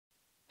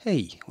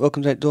Hey,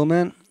 welcome to Outdoor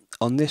Man.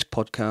 On this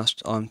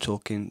podcast, I'm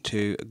talking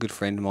to a good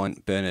friend of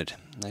mine, Bernard.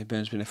 Now,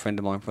 Bernard's been a friend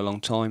of mine for a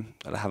long time,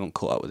 but I haven't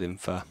caught up with him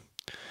for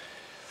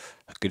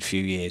a good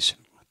few years.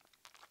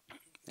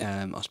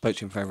 I spoke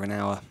to him for over an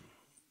hour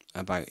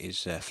about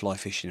his fly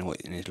fishing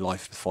and his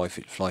life with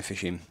fly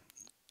fishing,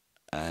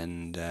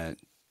 and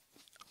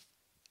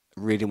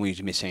really didn't want you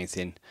to miss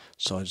anything,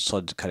 so I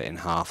decided to cut it in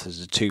half. This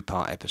is a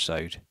two-part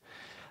episode.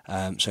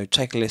 So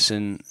take a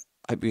listen.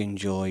 Hope you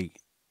enjoy.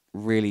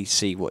 Really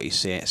see what he's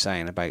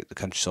saying about the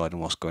countryside and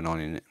what's going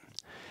on in it.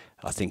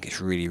 I think it's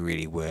really,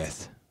 really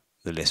worth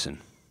the listen.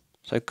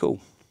 So cool.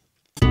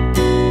 They'd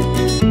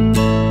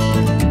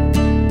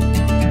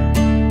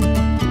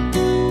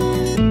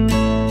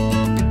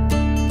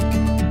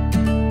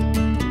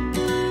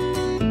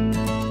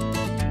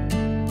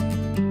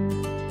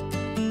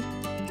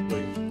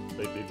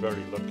be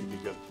very lucky to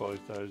get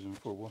 5,000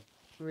 for one.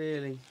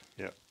 Really?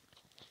 Yeah.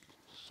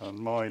 And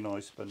mine,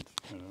 I spent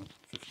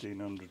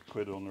 1,500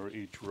 quid on her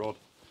each rod.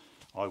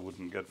 I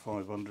wouldn't get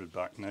 500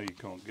 back now. You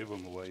can't give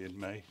them away in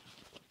May.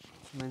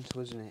 It's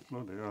mental, isn't it?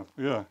 Bloody hell.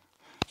 Yeah.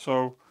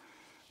 So,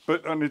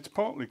 and it's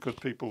partly because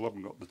people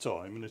haven't got the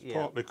time, and it's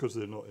partly because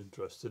they're not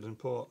interested, and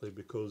partly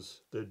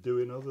because they're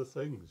doing other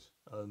things.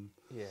 And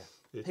yeah,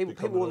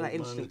 people want that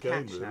instant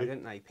catch now, really.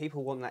 Don't they?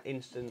 People want that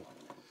instant.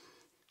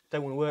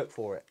 Don't want to work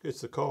for it.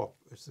 It's the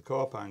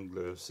carp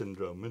angler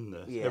syndrome, isn't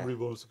it? Yeah.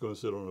 Everyone wants to go and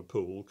sit on a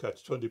pool,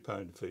 catch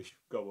 20-pound fish,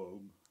 go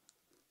home,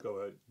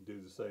 go out and do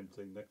the same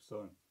thing next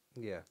time.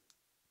 Yeah.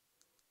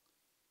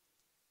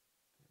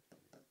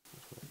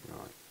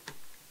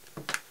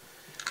 Right.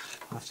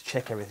 I have to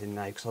check everything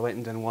now because I went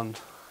and done one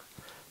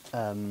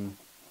a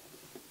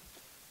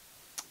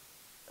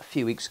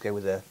few weeks ago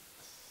with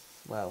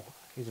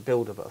he's a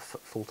builder but a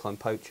full-time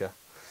poacher,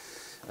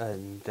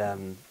 and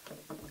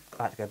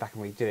I had to go back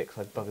and redo it because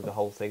I'd buggered the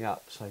whole thing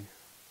up, so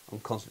I'm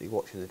constantly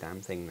watching the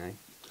damn thing now.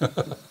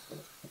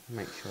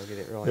 Make sure I get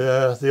it right.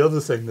 Yeah, the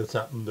other thing that's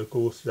happened, of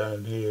course,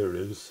 down here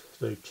is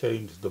they've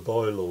changed the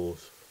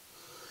bylaws,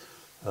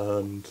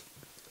 and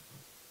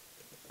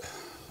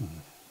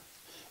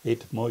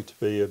it might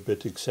be a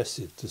bit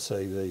excessive to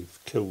say they've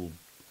killed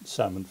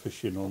salmon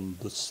fishing on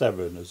the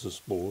Severn as a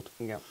sport.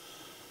 Yeah.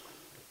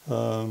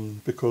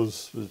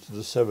 Because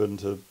the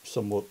Severn's a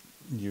somewhat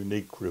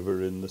unique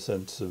river in the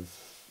sense of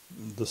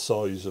the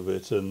size of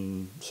it,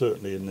 and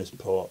certainly in this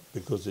part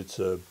because it's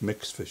a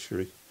mixed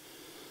fishery.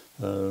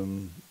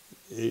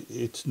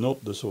 It's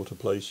not the sort of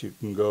place you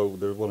can go.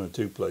 There are one or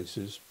two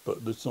places, but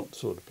it's not the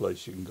sort of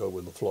place you can go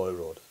with a fly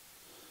rod.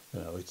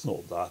 It's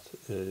not that.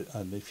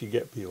 And if you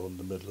get beyond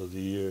the middle of the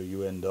year,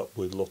 you end up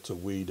with lots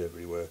of weed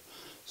everywhere.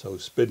 So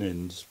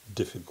spinning's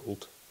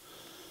difficult.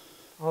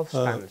 I've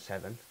spanned the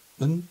Severn.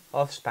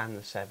 I've spanned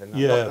the Severn.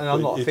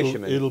 I'm not a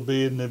fisherman. It'll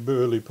be in the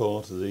early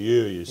part of the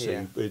year, you see,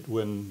 Yeah.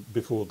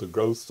 Before the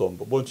growth's on.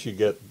 But once you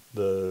get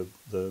the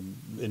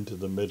into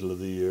the middle of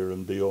the year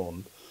and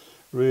beyond,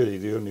 really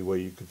the only way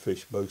you could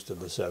fish most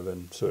of the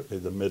Severn, certainly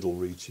the middle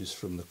reaches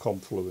from the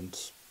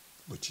confluence,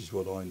 which is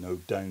what I know,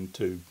 down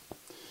to,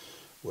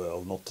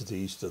 well, not to the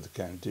east of the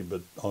county,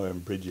 but Iron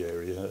Bridge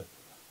area.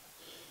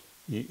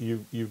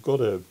 You've got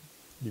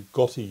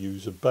to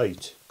use a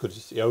bait, because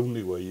it's the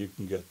only way you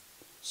can get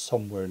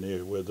somewhere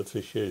near where the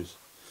fish is.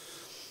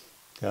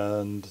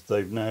 And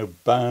they've now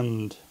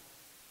banned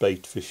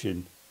bait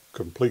fishing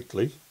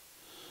completely.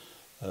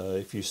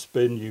 If you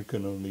spin, you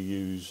can only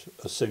use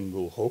a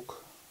single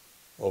hook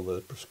of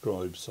a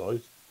prescribed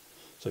size,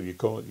 so you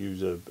can't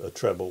use a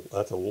treble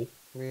at all.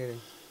 Really?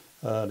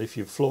 And if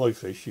you fly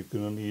fish, you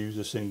can only use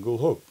a single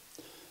hook.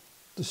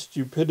 The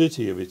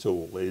stupidity of it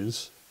all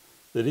is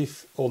that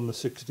if on the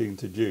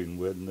 16th of June,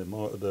 when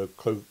the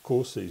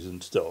course season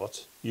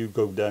starts, you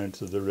go down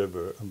to the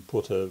river and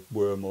put a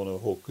worm on a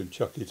hook and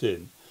chuck it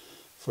in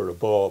for a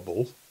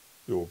barbel,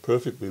 you're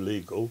perfectly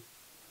legal.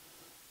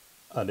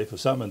 And if a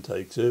salmon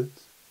takes it,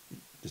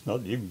 there's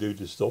nothing you can do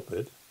to stop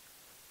it.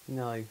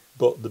 No.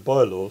 But the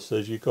bylaw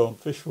says you can't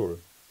fish for it.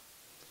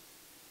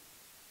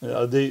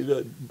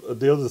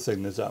 The other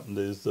thing that's happened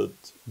is that,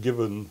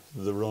 given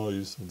the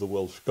rise of the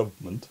Welsh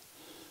government,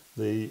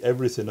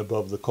 everything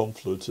above the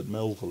confluence at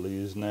Melville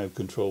is now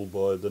controlled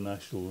by the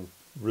National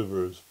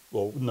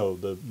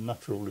the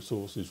Natural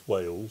Resources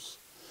Wales,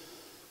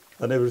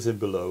 and everything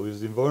below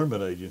is the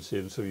Environment Agency,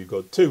 and so you've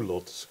got two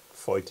lots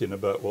fighting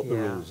about what the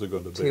rules are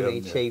going to be. Too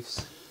many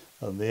chiefs.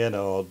 And the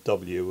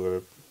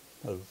NRW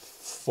have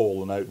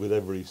fallen out with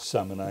every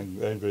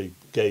every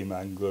game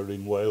angler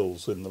in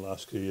Wales in the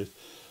last few years,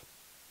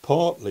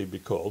 partly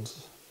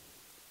because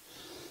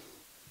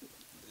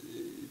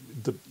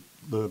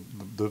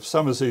the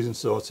summer season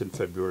starts in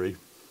February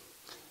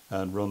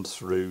and runs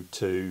through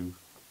to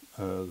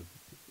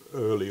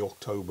early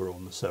October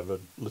on the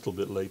Severn, a little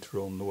bit later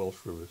on the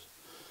Welsh rivers,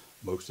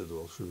 most of the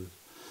Welsh rivers.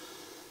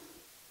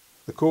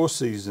 The course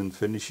season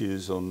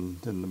finishes in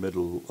the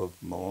middle of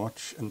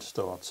March and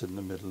starts in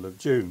the middle of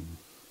June.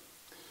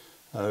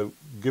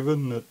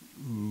 Given that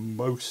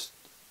most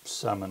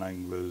salmon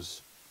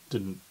anglers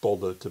didn't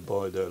bother to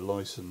buy their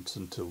licence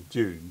until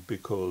June,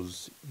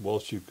 because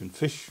whilst you can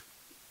fish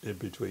in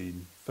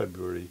between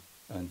February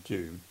and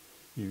June,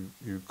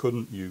 you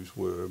couldn't use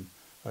worm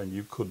and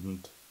you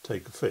couldn't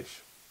take a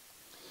fish.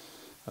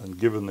 And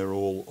given they're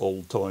all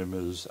old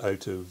timers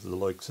out of the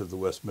likes of the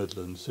West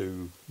Midlands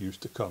who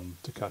used to come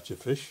to catch a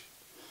fish,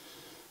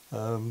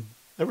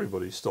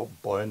 everybody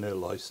stopped buying their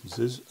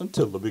licences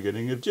until the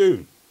beginning of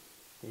June.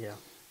 Yeah.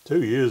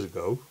 2 years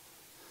ago,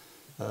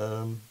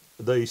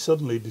 they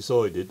suddenly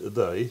decided that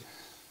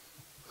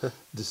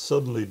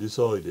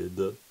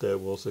there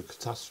was a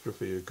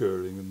catastrophe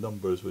occurring and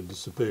numbers were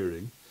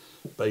disappearing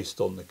based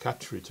on the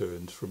catch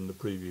returns from the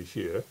previous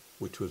year,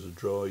 which was a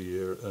dry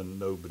year and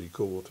nobody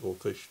caught or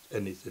fished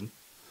anything.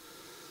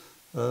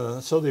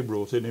 So they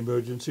brought in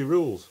emergency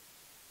rules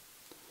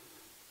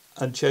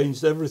and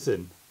changed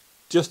everything,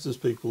 just as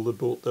people had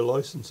bought their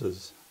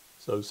licences.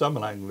 So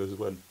salmon anglers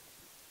went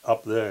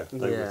up there.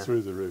 They were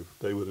through the roof.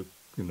 They would have,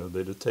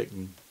 they'd have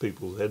taken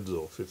people's heads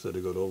off if they'd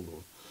have got hold of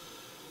them.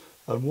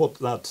 And what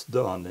that's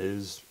done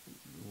is,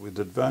 with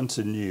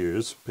advancing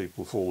years,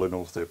 people falling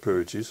off their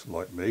perches,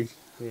 like me,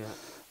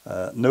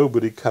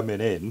 nobody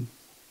coming in,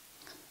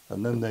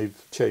 and then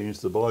they've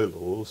changed the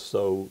bylaws,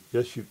 so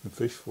yes, you can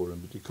fish for them,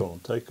 but you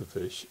can't take a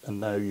fish, and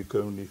now you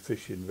can only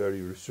fish in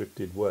very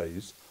restricted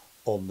ways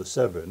on the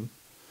Severn.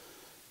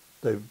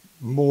 They've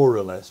more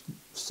or less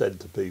said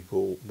to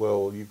people,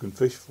 well, you can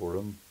fish for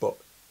them, but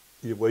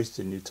you're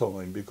wasting your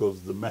time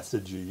because the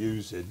methods you're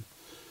using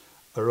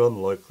are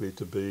unlikely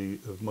to be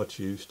of much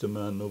use to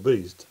man or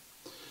beast.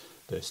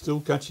 They're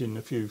still catching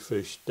a few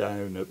fish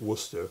down at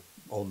Worcester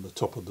on the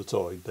top of the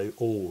tide. They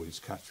always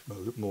catch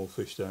more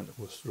fish down at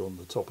Worcester on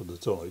the top of the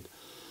tide,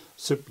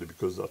 simply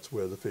because that's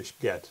where the fish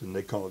get and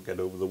they can't get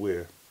over the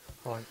weir.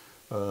 Right.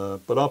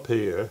 But up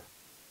here,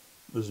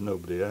 there's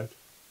nobody out.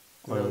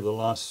 No. The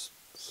last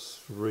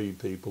 3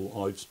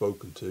 people I've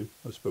spoken to,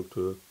 I spoke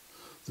to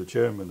the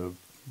chairman of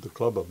the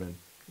club I'm in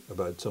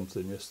about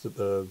something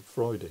yesterday,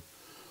 Friday.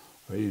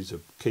 He's a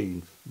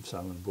keen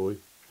salmon boy.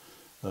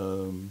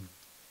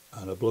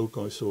 And a bloke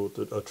I saw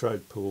at a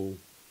trout pool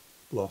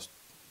last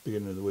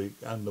beginning of the week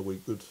and the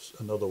week,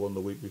 another one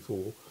the week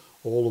before.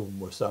 All of them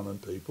were salmon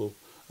people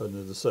and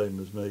they're the same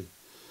as me.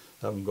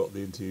 Haven't got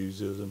the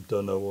enthusiasm,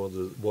 don't know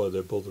why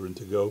they're bothering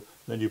to go.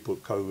 Then you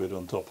put COVID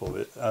on top of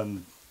it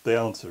and the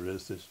answer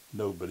is there's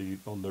nobody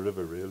on the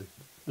river really.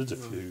 There's a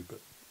few, but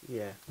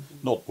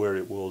not where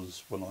it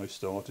was when I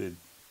started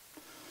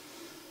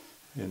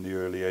in the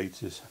early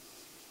 80s.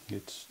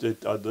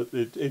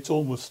 It's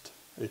almost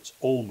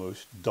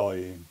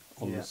dying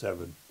on the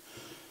Severn.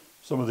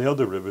 Some of the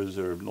other rivers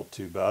are not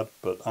too bad,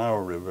 but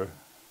our river,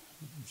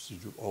 which is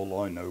all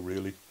I know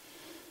really,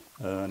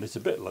 and it's a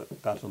bit like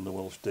that on the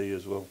Welsh Dee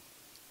as well.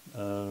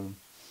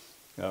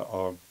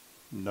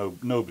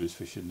 Nobody's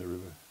fishing the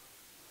river,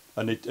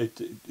 and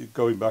it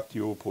going back to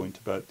your point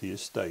about the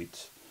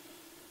estates,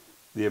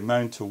 the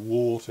amount of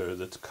water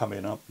that's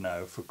coming up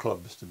now for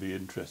clubs to be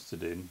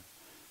interested in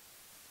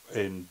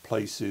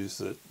places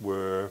that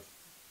were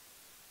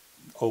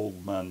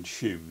old man's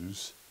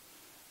shoes,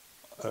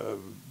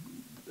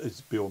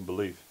 it's beyond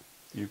belief.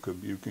 You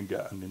can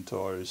get an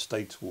entire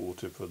estate's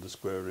water for the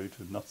square root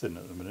of nothing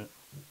at the minute.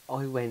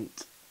 I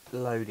went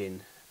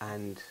loading,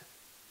 and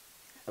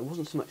it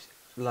wasn't so much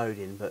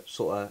loading, but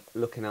sort of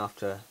looking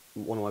after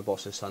one of my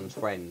boss's son's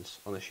friends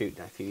on a shoot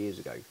day a few years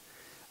ago.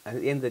 And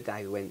at the end of the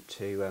day, we went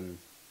to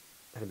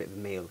had a bit of a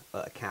meal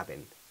at a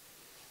cabin.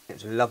 It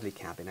was a lovely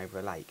cabin over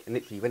a lake, and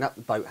literally you went up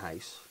the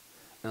boathouse,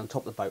 and on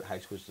top of the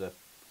boathouse was the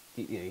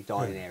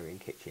dining area and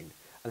kitchen,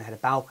 and they had a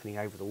balcony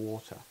over the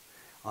water.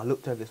 I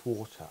looked over this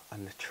water,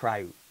 and the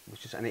trout was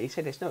just, and he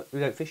said, we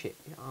don't fish it.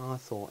 I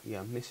thought,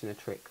 I'm missing a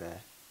trick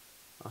there.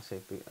 I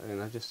said,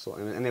 and I just thought,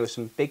 and there was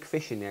some big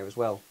fish in there as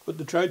well. But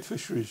the trout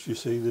fisheries, you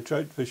see, the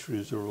trout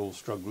fisheries are all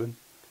struggling.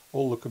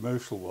 All the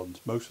commercial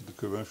ones, most of the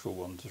commercial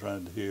ones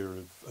around here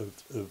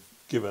have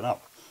given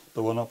up.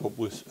 The one up at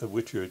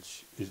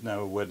Whitchurch is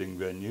now a wedding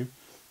venue.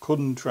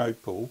 Cudden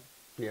Trout Pool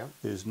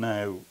is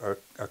now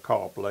a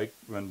carp lake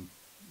when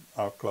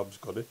our club's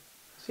got it.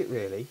 Is it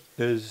really?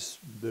 There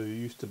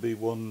used to be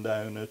one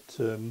down at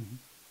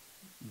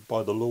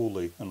by the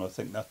Lawley, and I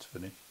think that's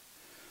finished.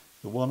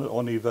 The one at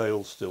Onny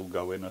Vale's still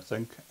going, I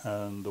think,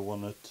 and the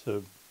one at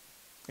not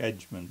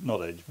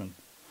Edgeman.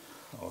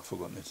 Oh, I've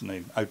forgotten its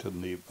name. Out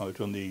on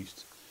the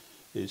east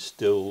is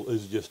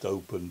just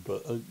open,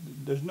 but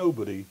there's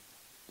nobody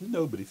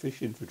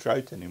fishing for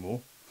trout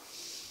anymore,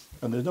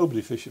 and there's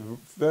nobody fishing.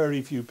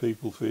 Very few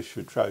people fish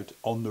for trout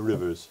on the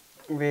rivers.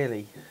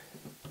 Really?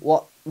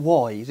 What?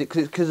 Why? Is it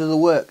because of the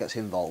work that's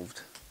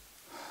involved?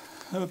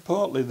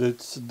 Partly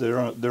that there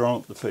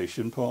aren't the fish,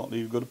 and partly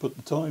you've got to put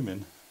the time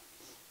in.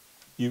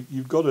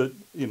 You've got to,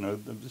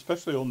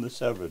 especially on the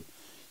Severn.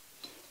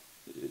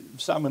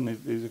 Salmon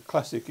is a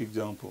classic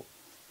example.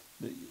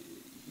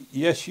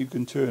 Yes, you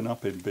can turn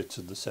up in bits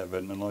of the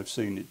Severn, and I've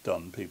seen it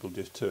done. People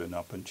just turn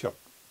up and chuck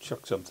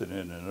something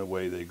in, and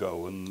away they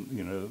go.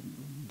 And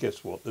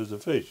guess what? There's a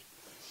fish.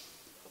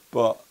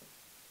 But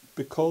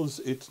because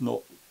it's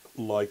not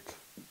like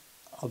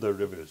other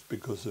rivers,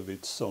 because of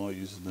its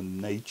size and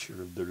the nature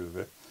of the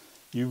river,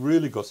 You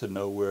really got to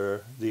know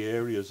where the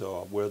areas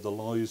are, where the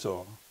lies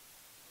are.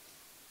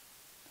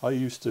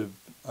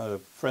 A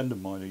friend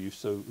of mine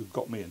who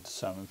got me into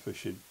salmon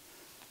fishing,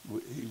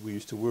 we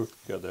used to work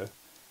together,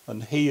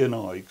 and he and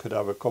I could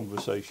have a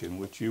conversation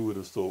which you would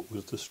have thought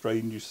was the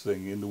strangest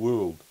thing in the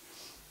world.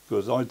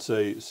 Because I'd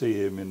see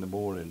him in the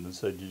morning and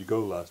say, "Did you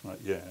go last night?"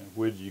 "Yeah."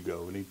 "Where did you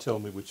go?" And he'd tell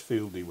me which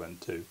field he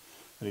went to.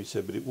 And he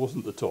said, "But it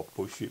wasn't the top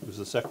bush, it was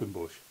the second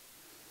bush."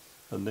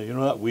 And then, you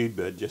know that weed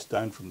bed just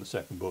down from the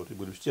second bush, it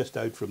was just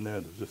out from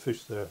there was a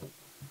fish there.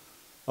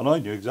 And I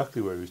knew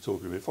exactly where he was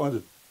talking about. If I'd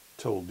have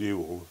told you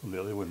or somebody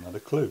else, they wouldn't have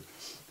had a clue.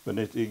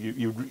 But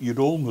you'd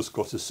almost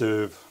got to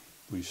serve,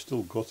 we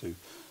still got to,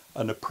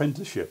 an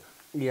apprenticeship.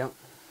 Yeah.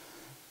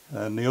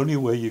 And the only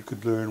way you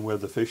could learn where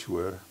the fish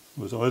were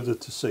was either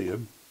to see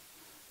them,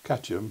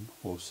 catch them,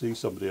 or see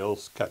somebody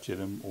else catching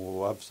them,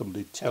 or have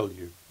somebody tell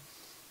you.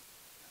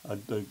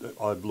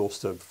 I'd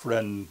lost a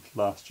friend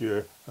last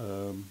year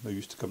who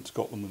used to come to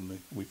Scotland,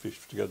 and we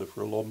fished together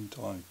for a long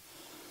time.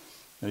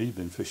 And he'd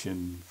been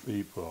fishing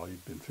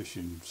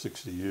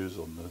 60 years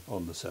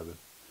on the Severn.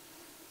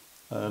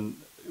 And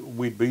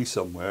we'd be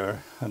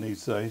somewhere, and he'd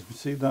say,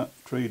 "See that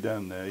tree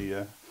down there?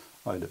 Yeah,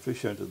 I had a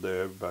fish out of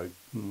there about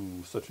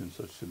such and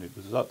such, and it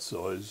was that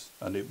size,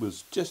 and it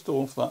was just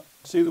off that.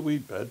 See the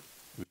weed bed?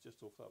 It was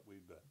just off that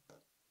weed bed."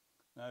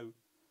 Now,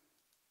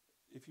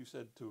 if you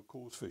said to a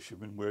coarse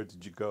fisherman, "Where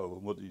did you go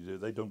and what did you do?"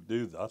 they don't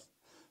do that.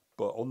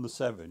 But on the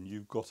Severn,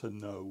 you've got to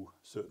know,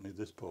 certainly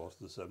this part of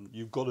the Severn,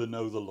 you've got to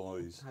know the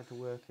lies. How to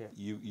work it.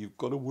 You've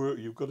got to work.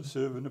 You've got to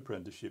serve an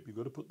apprenticeship. You've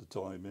got to put the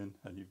time in,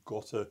 and you've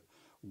got to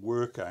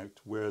work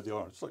out where they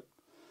are. It's like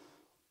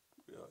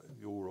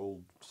your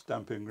old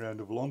stamping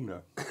ground of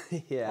Longner.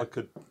 Yeah.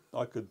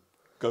 I could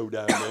go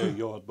down there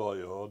yard by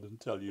yard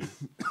and tell you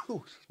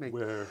Oh,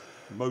 where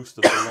most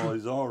of the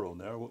lies are on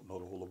there. Well,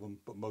 not all of them,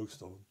 but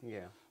most of them.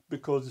 Yeah.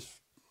 Because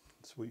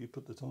that's where you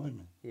put the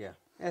time in. Yeah.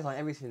 It's like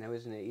everything though,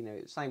 isn't it? You know,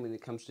 it's the same when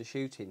it comes to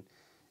shooting.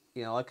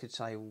 You know, I could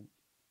say, well,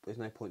 there's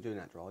no point doing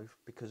that drive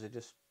because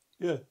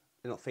they're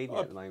not feeding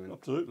it at the moment.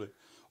 Absolutely.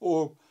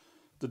 Or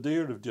the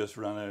deer have just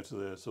ran out of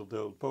there, so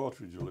the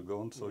partridge will have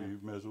gone, so you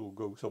may as well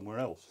go somewhere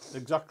else.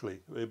 Exactly.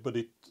 But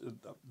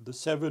the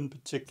Severn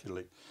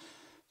particularly,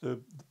 the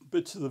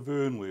bits of the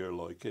Verne we are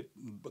like it,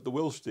 but the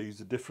Welsh Dee is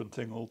a different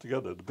thing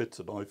altogether. The bits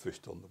that I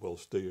fished on the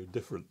Welsh Dee are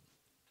different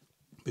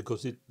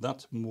because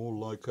that's more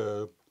like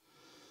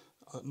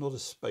not a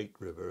spate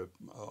river,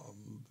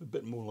 a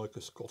bit more like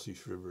a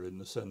Scottish river in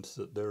the sense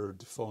that there are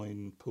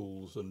defined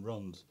pools and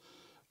runs.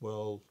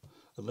 Well,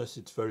 unless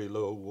it's very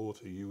low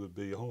water, you would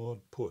be hard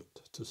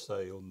put to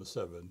say on the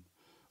Severn,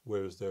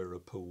 where's there a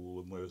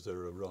pool and where's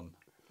there a run?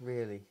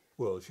 Really?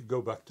 Well, if you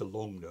go back to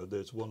Longner,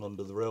 there's one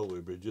under the railway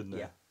bridge, isn't there?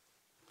 Yeah.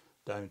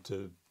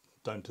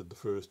 Down to the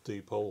first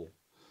deep hole.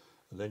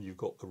 And then you've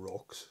got the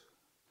rocks,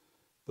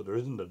 but there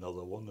isn't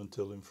another one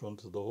until in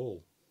front of the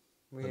hole.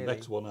 Really? The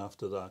next one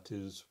after that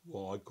is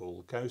what I call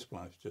the cow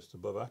splash, just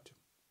above Atcham.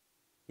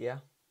 Yeah.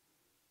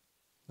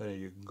 Then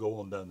you can go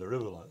on down the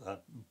river like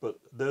that, but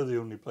they're the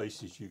only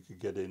places you could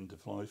get in to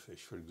fly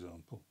fish, for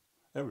example.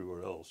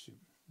 Everywhere else,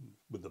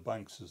 with the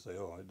banks as they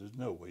are, there's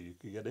no way you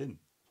could get in.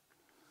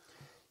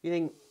 You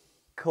think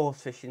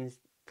coarse fishing's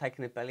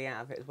taking the belly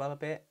out of it as well a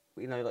bit?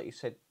 You know, like you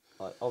said,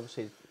 like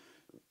obviously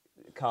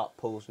carp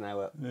pools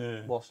now at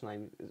what's the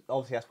name?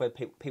 Obviously that's where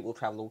people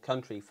travel all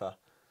country for.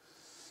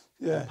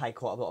 And pay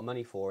quite a lot of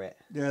money for it.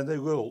 Yeah, they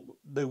will,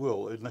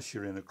 unless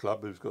you're in a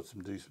club who's got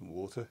some decent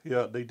water.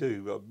 Yeah, they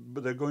do,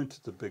 but they're going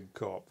to the big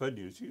carp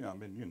venues. You know, I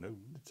mean, you know,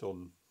 it's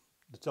on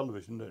the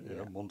television, you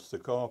know, Monster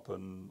Carp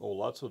and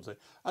all that sort of thing.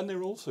 And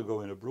they're also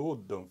going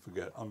abroad, don't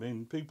forget. I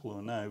mean, people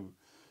are now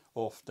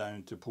off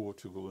down to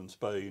Portugal and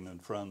Spain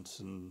and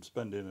France and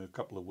spending a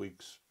couple of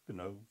weeks, you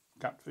know,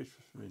 catfish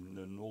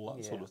and all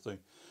that sort of thing.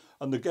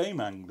 And the game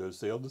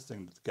anglers, the other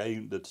thing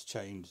that's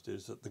changed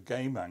is that the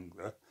game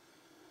angler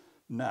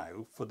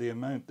now, for the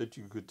amount that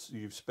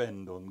you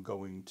spend on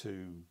going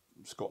to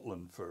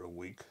Scotland for a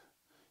week,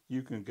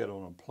 you can get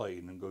on a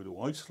plane and go to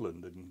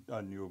Iceland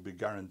and you'll be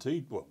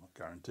guaranteed, well, not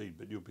guaranteed,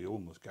 but you'll be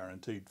almost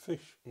guaranteed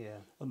fish. Yeah.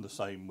 And the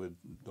same with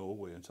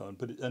Norway and so on.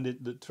 But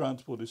the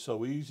transport is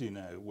so easy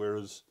now,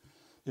 whereas,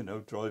 you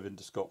know, driving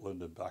to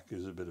Scotland and back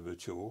is a bit of a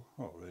chore.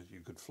 Or you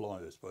could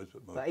fly, I suppose.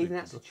 But even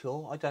that's a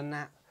chore. I done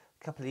that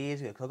a couple of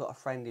years ago because I got a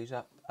friend who's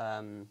up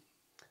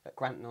at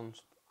Granton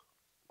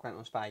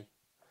Spey.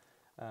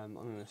 On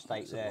an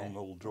estate it's there. a long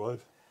old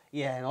drive.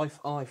 Yeah, and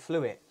I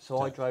flew it.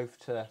 So I drove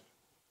to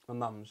my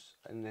mum's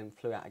and then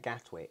flew out of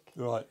Gatwick.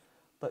 Right.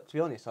 But to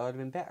be honest, I'd have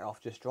been better off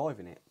just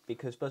driving it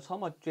because by the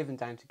time I'd driven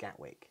down to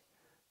Gatwick,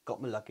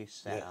 got my luggage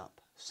set up,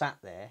 sat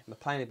there, my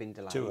plane had been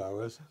delayed. 2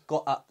 hours.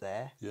 Got up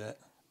there. Yeah.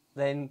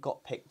 Then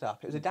got picked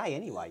up. It was a day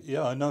anyway.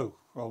 Yeah, I know.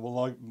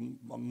 Well,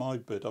 my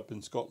bit up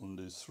in Scotland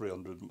is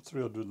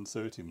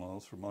 330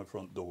 miles from my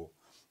front door.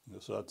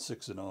 So that's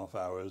 6.5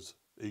 hours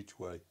each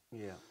way.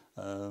 Yeah.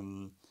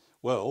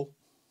 Well,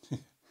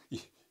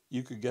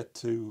 you could get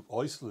to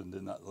Iceland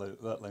in that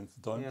length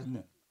of time, couldn't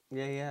you?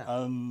 Yeah, yeah.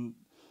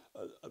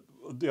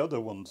 The other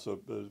ones are,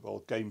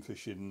 well, game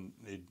fishing,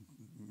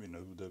 you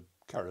know, the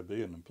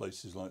Caribbean and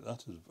places like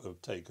that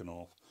have taken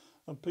off,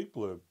 and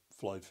people are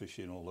fly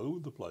fishing all over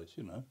the place.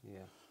 You know,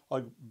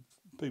 Yeah.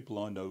 people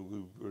I know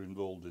who are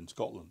involved in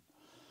Scotland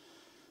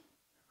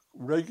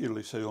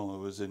regularly say, "Oh, I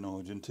was in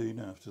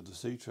Argentina after the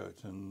sea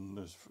trout," and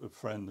there's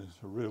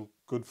a real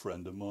good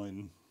friend of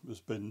mine, has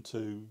been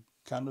to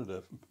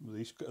Canada,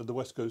 the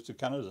west coast of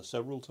Canada,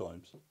 several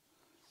times.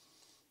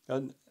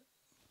 And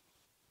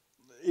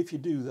if you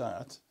do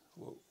that,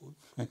 well,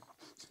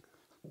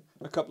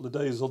 a couple of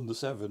days on the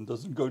Severn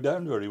doesn't go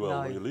down very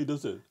well, No. really,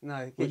 does it?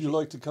 No. Would you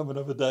like to come and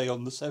have a day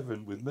on the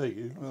Severn with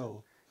me?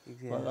 Well,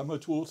 Yeah. how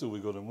much water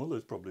we got in? Well,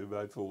 it's probably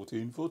about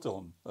 14 foot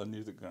on. And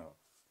you think, no,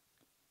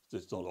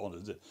 it's not on,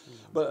 is it?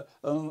 Mm. But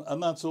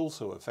and that's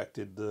also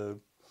affected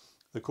the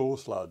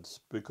course lads,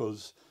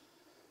 because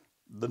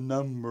the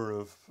number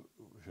of,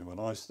 when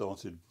I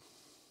started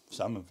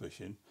salmon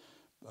fishing,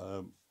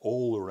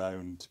 all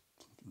around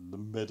the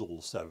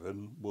middle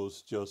Severn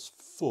was just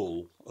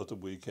full at the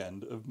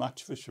weekend of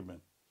match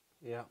fishermen.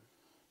 Yeah.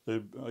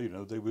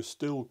 They were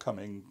still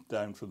coming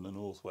down from the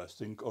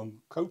northwest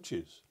on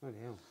coaches, Oh,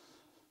 yeah.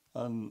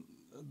 and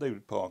they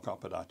would park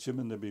up at Atcham,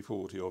 and there'd be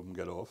 40 of them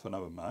get off and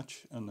have a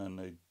match, and then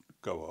they'd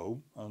go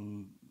home,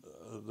 and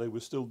they were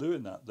still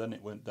doing that. Then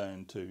it went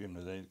down to,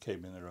 they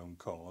came in their own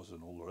cars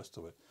and all the rest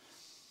of it.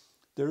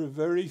 There are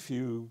very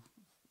few.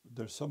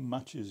 There's some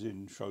matches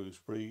in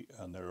Shrewsbury,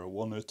 and there are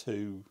one or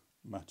two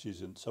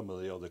matches in some of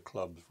the other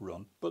clubs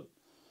run, but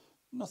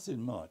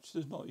nothing much.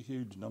 There's not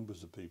huge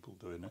numbers of people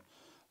doing it.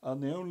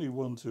 And the only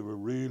ones who are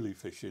really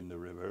fishing the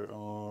river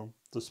are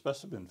the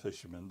specimen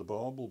fishermen. The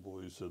barbel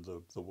boys are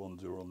the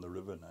ones who are on the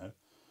river now,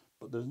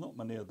 but there's not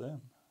many of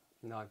them.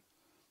 No.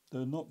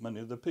 There are not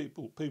many. The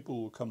people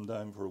will come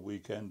down for a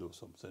weekend or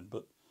something,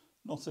 but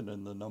nothing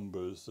in the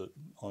numbers that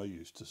I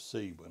used to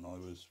see when I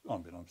was. I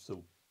mean, I'm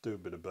still do a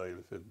bit of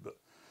bailiffing, but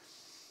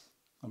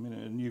I mean,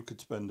 and you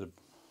could spend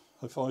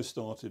if I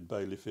started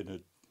bailiffing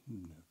at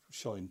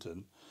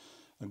Shinton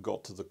and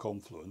got to the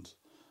confluence,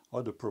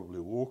 I'd have probably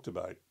walked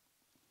about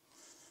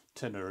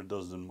 10 or a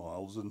dozen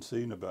miles and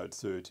seen about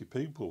 30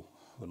 people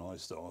when I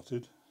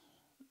started.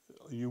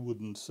 You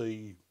wouldn't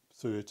see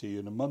 30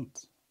 in a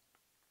month.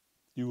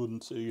 You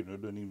wouldn't see,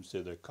 don't even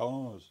see their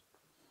cars.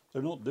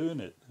 They're not doing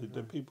it. No.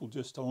 The people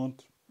just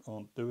aren't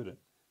doing it.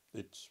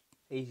 It's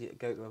easy to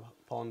go to a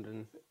pond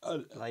and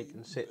lake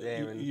and sit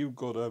there and you've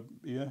got to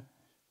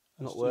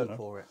not work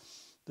for it.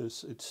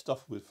 It's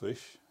stuffed with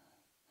fish.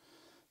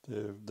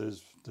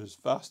 There's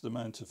vast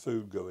amounts of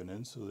food going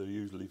in, so they're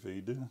usually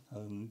feeding,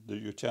 and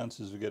your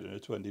chances of getting a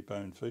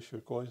 £20 fish are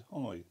quite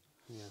high.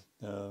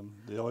 Yeah.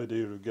 The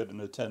idea of getting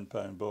a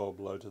 £10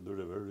 barbel out of the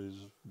river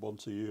is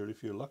once a year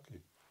if you're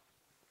lucky.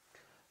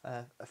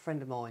 A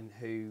friend of mine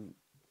who,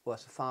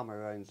 it's a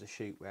farmer who owns the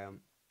shoot where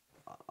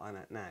I'm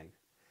at now.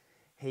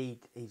 He's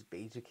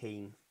a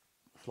keen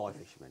fly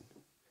fisherman,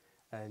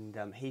 and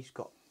he's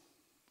got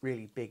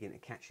really big into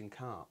catching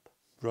carp.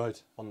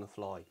 Right. On the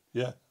fly.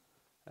 Yeah.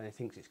 And he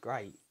thinks it's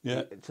great.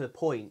 Yeah. To the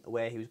point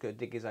where he was going to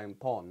dig his own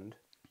pond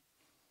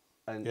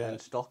and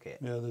stock it.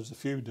 Yeah, there's a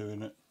few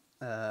doing it.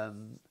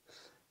 And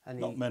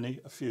not many,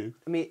 a few.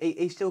 I mean,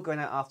 he's still going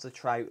out after the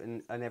trout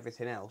and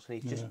everything else,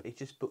 and he's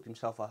just booked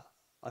himself a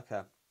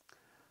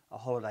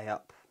holiday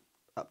up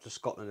to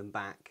Scotland and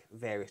back,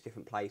 various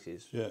different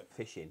places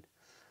fishing.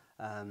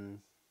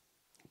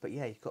 But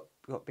yeah, he's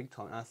got big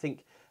time, and I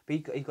think, but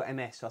he's got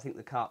MS, so I think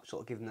the carp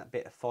sort of give him that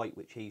bit of fight,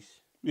 which he's.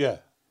 Yeah,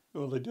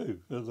 well they do.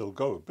 They'll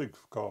go. A big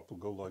carp will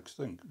go like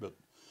stink, but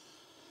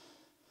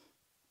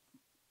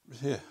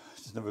yeah,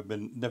 it's never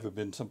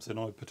been something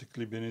I've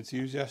particularly been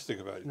enthusiastic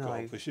about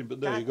carp fishing. But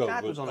there you go.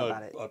 Dad was on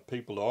about it.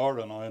 People are,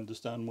 and I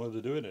understand why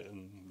they're doing it,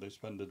 and they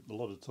spend a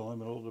lot of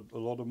time and a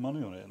lot of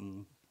money on it.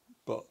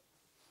 But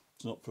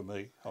it's not for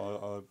me.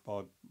 I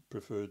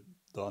prefer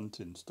the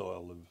hunting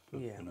style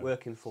of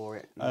working for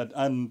it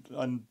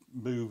and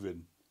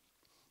moving.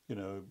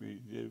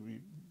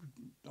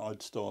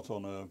 I'd start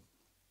on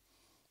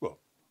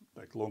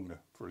like longer,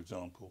 for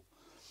example.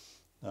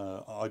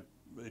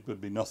 It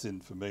would be nothing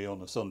for me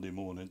on a Sunday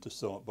morning to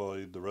start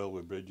by the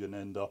railway bridge and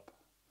end up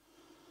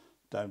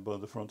down by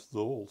the front of the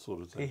hall, sort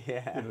of thing.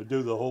 Yeah.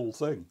 Do the whole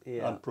thing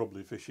and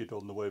probably fish it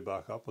on the way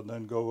back up and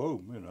then go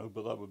home.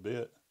 But that would be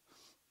it.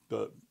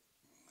 But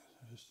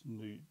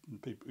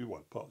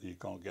people, partly you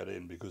can't get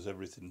in because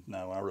everything's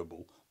now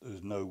arable.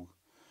 There's no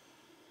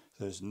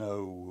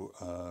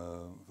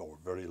or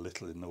very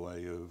little in the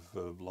way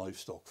of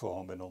livestock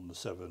farming on the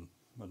Severn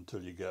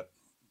until you get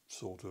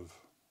sort of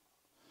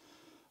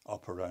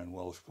up around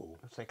Welshpool.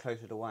 I'd say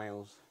closer to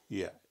Wales.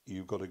 Yeah,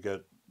 you've got to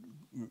get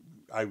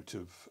out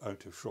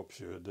of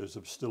Shropshire. There's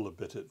still a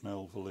bit at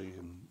Melville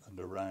and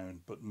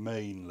around, but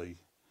mainly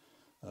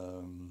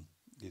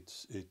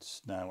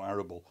it's now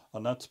arable,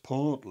 and that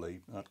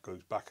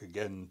goes back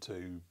again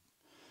to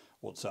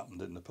what's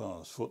happened in the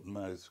past. Foot and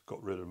Mouth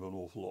got rid of an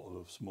awful lot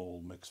of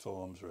small mixed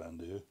farms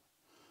around here.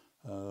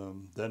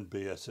 Then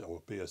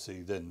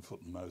BSE, then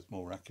Foot and Mouth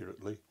more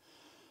accurately.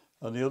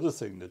 And the other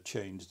thing that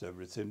changed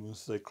everything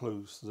was they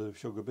closed the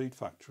sugar beet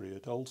factory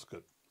at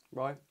Ulscott.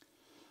 Right.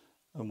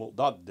 And what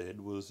that did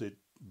was it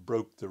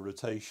broke the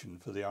rotation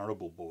for the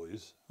arable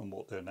boys, and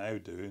what they're now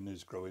doing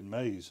is growing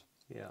maize.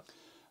 Yeah.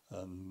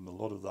 And a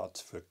lot of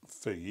that's for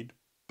feed,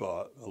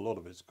 but a lot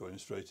of it's going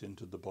straight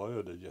into the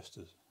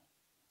biodigesters.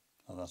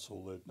 And that's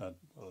all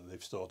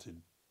they've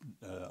started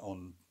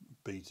on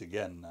beet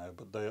again now,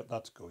 but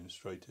that's going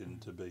straight in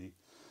to be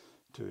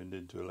turned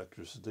into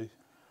electricity.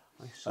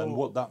 And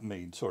what that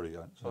means,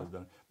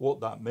 what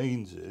that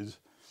means is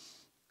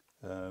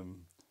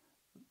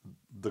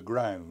the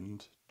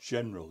ground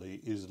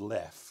generally is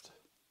left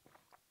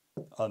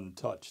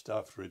untouched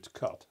after it's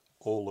cut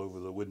all over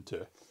the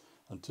winter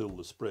until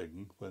the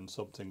spring, when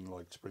something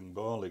like spring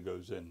barley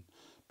goes in,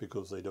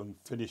 because they don't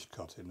finish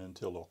cutting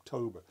until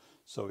October.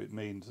 So it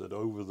means that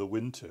over the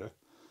winter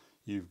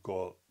you've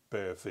got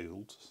bare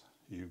fields,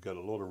 you get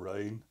a lot of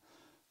rain,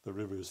 the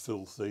river's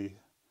filthy,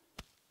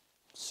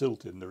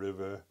 silt in the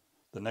river.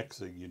 The next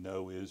thing you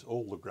know is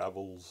all the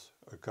gravels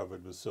are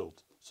covered with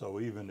silt. So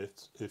even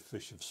if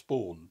fish have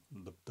spawned,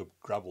 the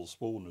gravel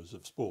spawners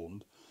have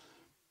spawned,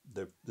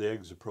 the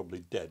eggs are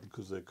probably dead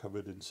because they're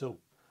covered in silt.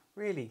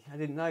 Really? I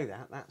didn't know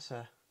that. That's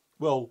a...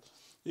 Well,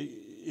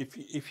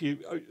 if you,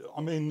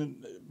 I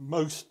mean,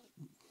 most,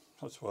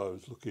 that's why I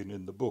was looking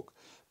in the book,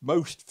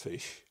 most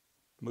fish,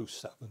 most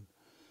salmon,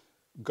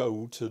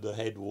 go to the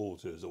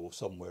headwaters or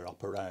somewhere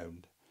up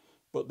around.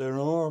 But there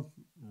are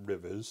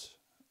rivers,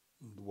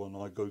 the one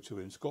I go to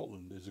in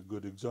Scotland is a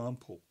good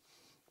example,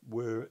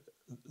 where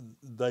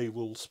they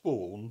will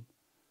spawn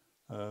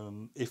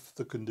if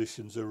the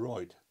conditions are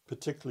right,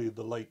 particularly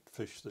the late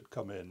fish that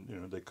come in. You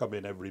know, they come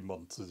in every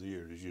month of the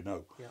year, as you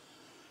know. Yeah.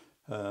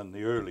 And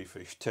the early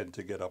fish tend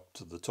to get up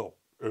to the top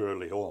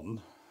early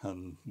on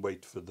and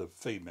wait for the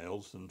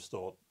females and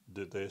start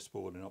their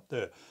spawning up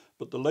there.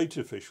 But the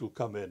later fish will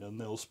come in and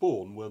they'll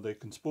spawn where they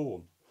can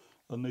spawn.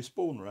 And they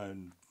spawn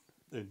around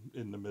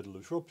in the middle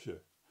of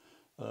Shropshire.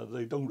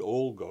 They don't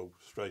all go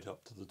straight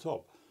up to the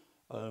top.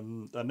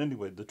 And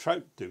anyway, the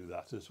trout do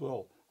that as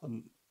well.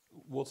 And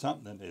what's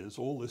happening is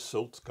all this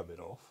silt's coming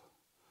off.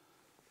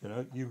 You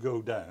know, you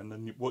go down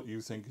and what you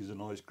think is a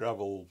nice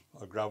gravel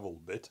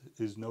bit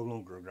is no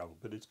longer a gravel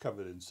bit, it's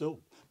covered in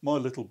silt. My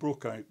little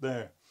brook out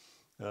there,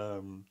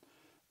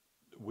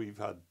 we've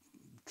had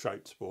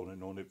trout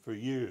spawning on it for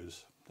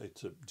years.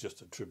 It's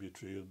just a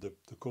tributary of the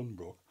Cun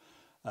Brook.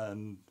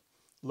 And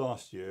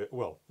last year,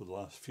 well, for the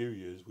last few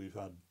years, we've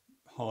had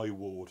high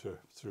water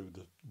through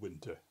the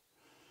winter.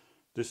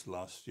 This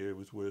last year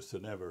was worse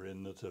than ever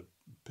in that a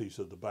piece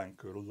of the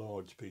bank, or a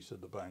large piece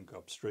of the bank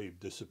upstream,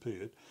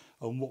 disappeared,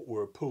 and what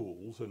were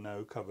pools are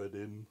now covered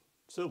in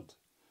silt.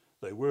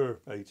 They were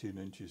 18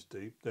 inches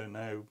deep, they're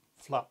now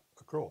flat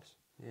across.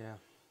 Yeah.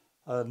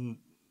 And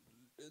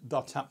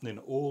that's happening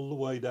all the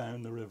way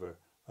down the river,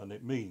 and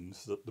it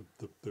means that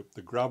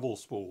the gravel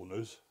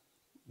spawners,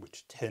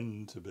 which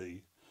tend to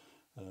be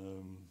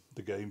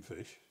the game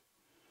fish,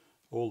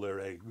 all their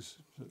eggs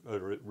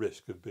are at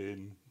risk of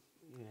being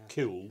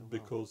killed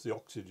because the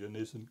oxygen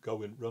isn't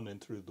running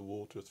through the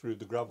water through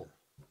the gravel.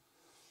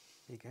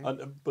 There you go.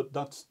 And but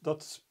that's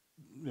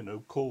you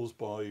know, caused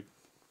by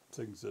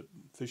things that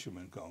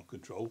fishermen can't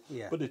control.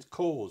 Yeah. But it's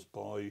caused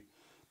by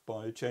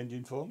a change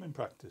in farming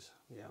practice.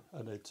 Yeah.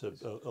 And it's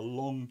a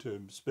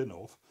long-term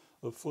spin-off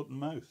of foot and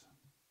mouth.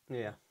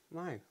 Yeah.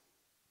 No.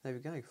 There we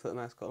go. Foot and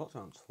mouth's got a lot to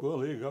answer for. Well,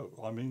 there you go.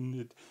 I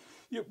mean,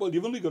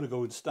 you've only got to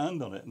go and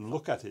stand on it and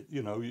look at it.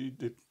 You know, you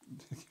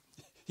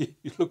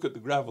look at the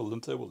gravel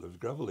and say, well, there was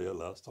gravel here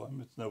last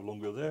time. It's no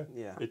longer there.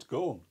 Yeah. It's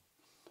gone.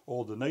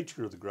 Or the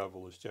nature of the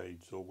gravel has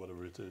changed, or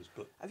whatever it is.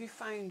 But have you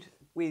found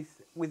with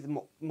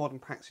the modern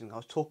practicing, I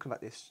was talking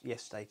about this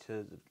yesterday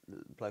to the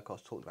bloke I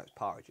was talking about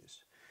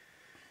partridges.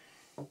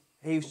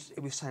 He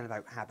was saying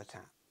about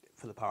habitat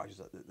for the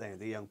partridges, that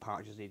the young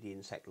partridges need the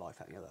insect life,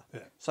 that and the other. Yeah.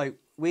 So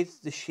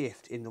with the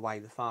shift in the way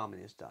the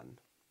farming is done,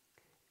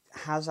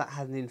 has that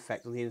had an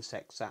effect on the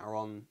insects that are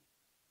on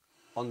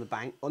the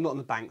bank, or not on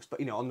the banks,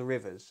 but on the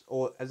rivers,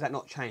 or has that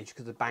not changed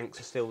because the banks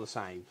are still the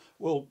same?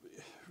 Well,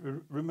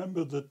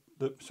 remember that.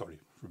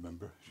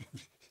 Remember.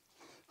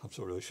 I'm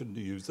sorry, I shouldn't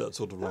have used that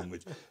sort of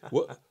language.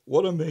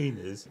 What I mean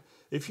is,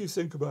 if you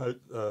think about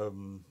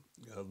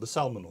the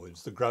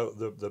salmonoids,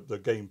 the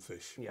game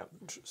fish, Yeah.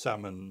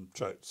 Salmon,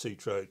 trout, sea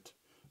trout,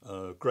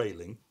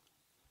 grayling,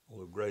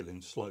 although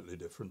grayling's slightly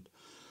different,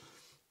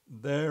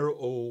 they're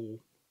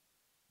all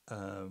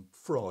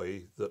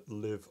fry that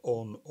live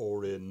on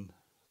or in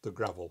the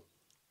gravel.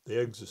 The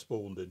eggs are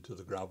spawned into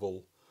the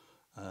gravel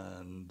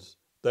and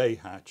they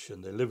hatch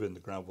and they live in the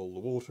gravel. The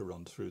water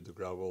runs through the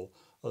gravel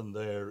and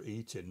they're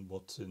eating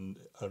what's in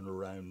and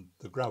around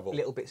the gravel.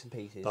 Little bits and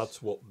pieces. That's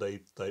what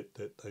they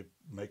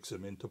makes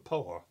them into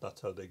parr.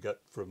 That's how they get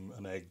from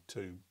an egg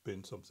to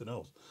being something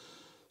else.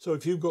 So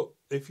if you've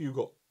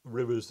got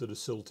rivers that are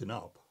silting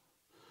up,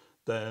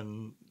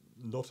 then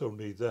not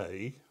only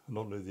the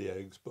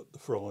eggs, but the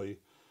fry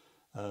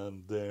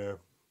and the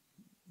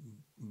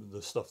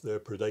stuff they're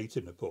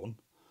predating upon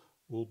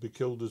will be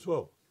killed as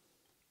well.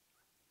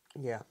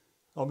 Yeah.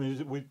 I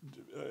mean,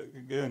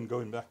 again,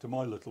 going back to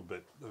my little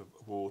bit of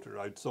water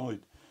outside,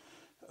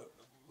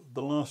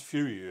 the last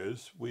few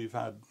years we've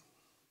had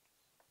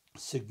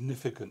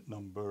significant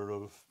number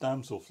of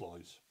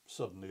damselflies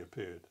suddenly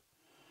appeared.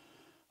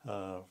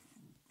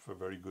 For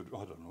very good,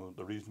 I don't know what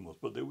the reason was,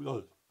 but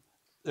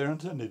there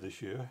aren't any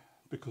this year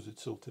because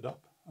it's silted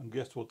up. And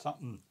guess what's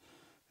happened?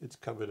 It's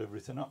covered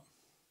everything up.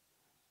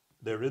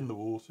 They're in the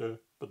water,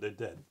 but they're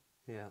dead.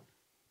 Yeah.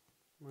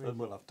 And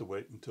we'll have to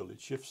wait until it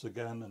shifts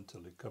again,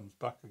 until it comes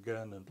back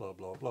again, and blah,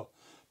 blah, blah.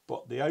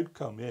 But the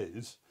outcome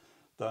is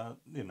that,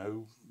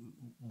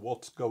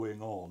 what's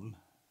going on,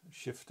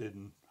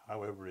 shifting,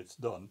 however it's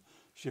done,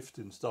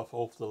 shifting stuff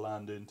off the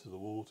land into the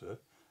water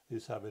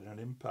is having an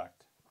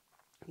impact.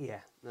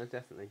 Yeah, no,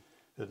 definitely.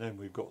 And then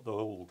we've got the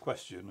whole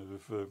question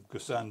of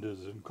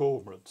Gosanders and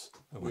cormorants.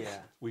 And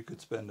we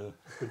could spend a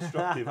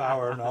constructive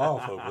hour and a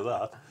half over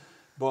that.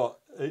 But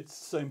it's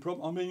the same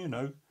problem. I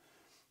mean,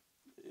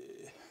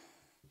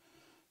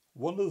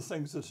 one of the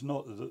things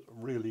that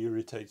really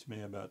irritates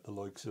me about the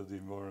likes of the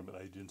Environment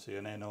Agency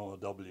and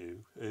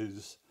NRW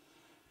is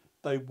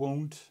they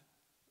won't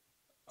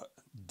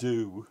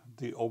do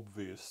the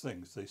obvious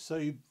things. They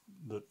say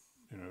that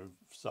the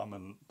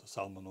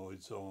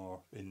salmonoids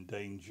are in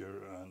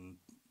danger and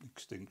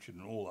extinction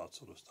and all that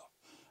sort of stuff,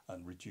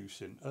 and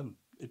reducing, and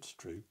it's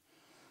true,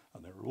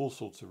 and there are all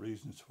sorts of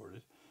reasons for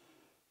it.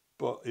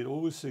 But it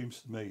always seems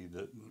to me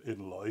that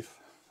in life,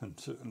 and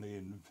certainly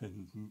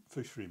in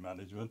fishery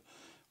management,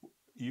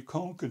 you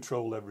can't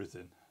control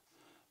everything.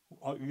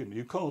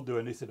 You can't do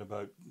anything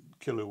about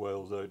killer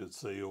whales out at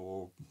sea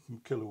or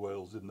killer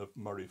whales in the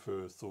Murray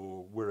Firth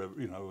or wherever,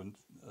 and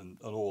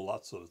all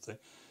that sort of thing.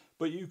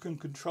 But you can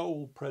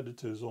control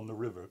predators on the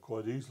river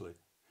quite easily.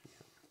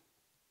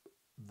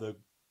 The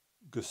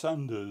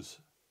Gosanders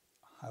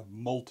have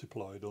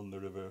multiplied on the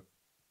river,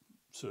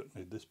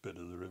 certainly this bit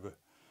of the river.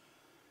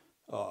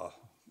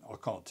 I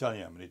can't tell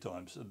you how many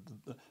times.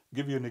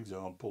 Give you an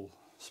example.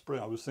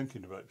 Spring, I was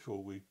thinking about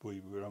before we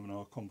were having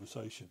our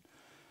conversation.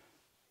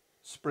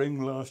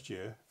 Spring last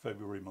year,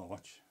 February,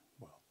 March,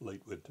 well,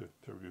 late winter,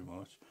 February,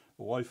 March,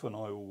 my wife and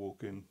I were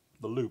walking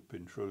the loop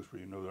in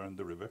Shrewsbury, around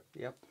the river.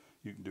 Yep.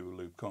 You can do a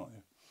loop, can't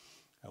you?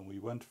 And we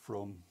went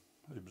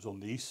it was on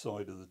the east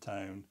side of the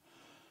town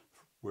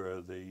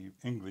where the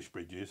English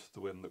bridge is,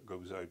 the one that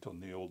goes out on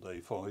the old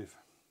A5.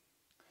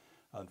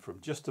 And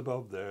from just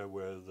above there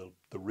where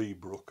the Ree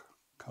Brook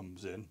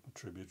comes in, a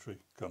tributary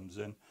comes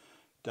in,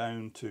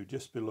 down to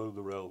just below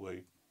the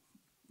railway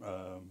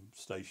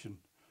station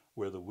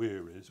where the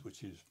weir is,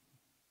 which is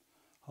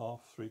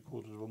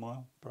three-quarters of a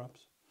mile,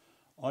 perhaps.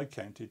 I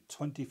counted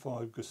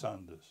 25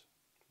 Gosanders.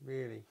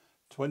 Really?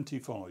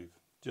 25,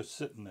 just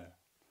sitting there.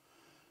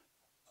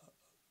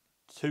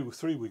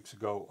 3 weeks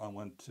ago, I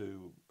went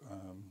to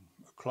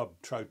a club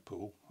trout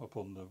pool up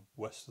on the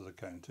west of the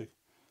county.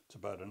 It's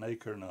about an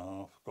acre and a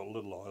half, got a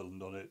little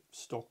island on it,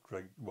 stocked.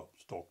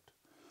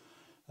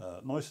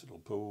 Nice little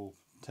pool,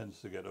 tends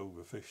to get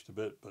overfished a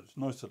bit, but it's a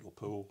nice little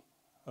pool.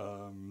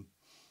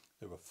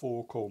 There were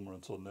 4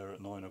 cormorants on there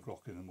at 9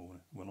 o'clock in the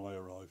morning when I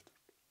arrived.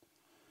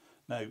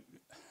 Now,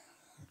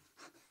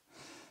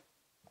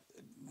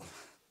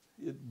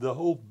 the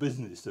whole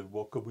business of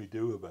what can we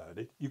do about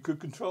it, you could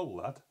control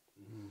that.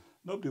 Mm-hmm.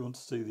 Nobody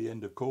wants to see the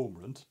end of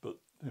cormorants, but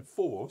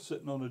 4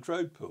 sitting on a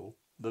trout pool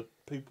that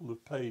people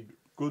have paid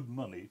good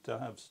money to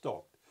have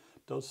stocked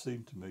does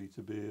seem to me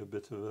to be a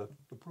bit of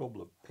a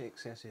problem. Bit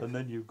excessive. And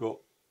then you've got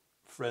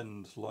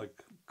friends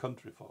like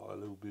Countryfile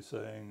who'll be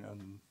saying,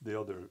 and the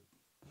other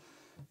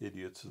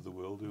idiots of the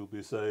world who'll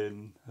be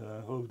saying,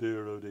 oh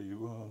dear,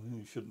 well,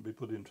 you shouldn't be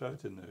putting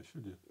trout in there,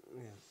 should you?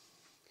 Yeah.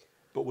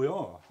 But we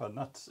are, and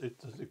that's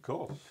it. It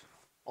costs.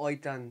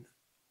 It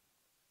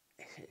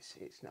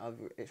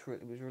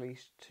was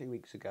released 2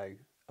 weeks ago,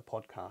 a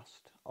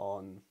podcast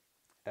on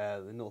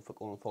the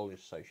Norfolk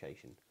Ornithologists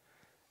Association,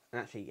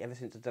 and actually ever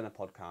since I've done a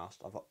podcast,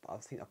 I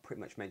think I've pretty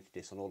much mentioned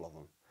this on all of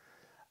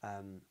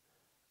them.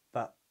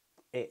 But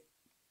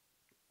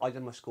I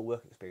done my school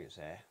work experience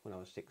there when I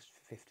was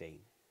 15.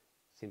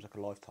 Seems like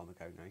a lifetime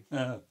ago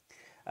now.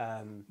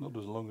 Yeah. Not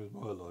as long as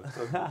my life.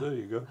 But there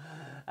you go.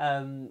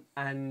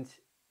 And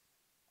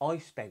I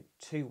spent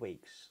 2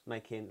 weeks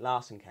making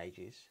larsen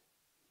cages,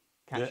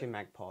 catching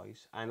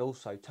magpies, and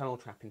also tunnel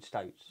trapping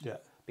stoats. Yeah.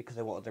 Because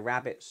they wanted the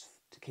rabbits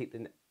to keep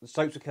the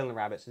stoats were killing the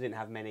rabbits. They didn't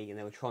have many, and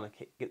they were trying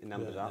to get the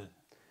numbers up.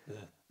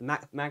 Yeah.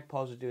 The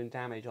magpies were doing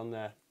damage on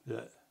the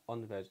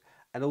birds,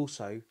 and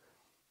also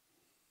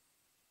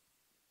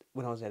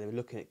when I was there, they were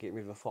looking at getting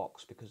rid of a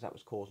fox because that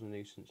was causing a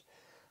nuisance,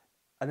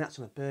 and that's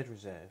on a bird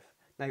reserve.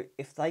 Now,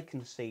 if they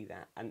can see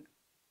that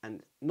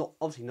and not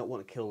obviously not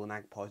want to kill the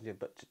magpies,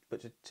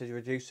 but to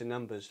reduce the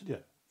numbers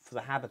for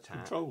the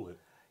habitat, control it.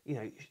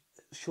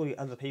 Surely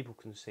other people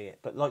can see it,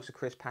 but likes of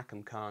Chris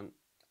Packham can't,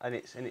 and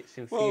it's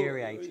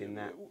infuriating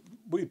that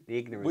the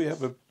ignorance. We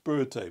have a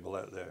bird table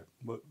out there.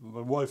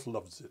 My wife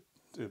loves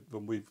it.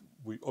 When we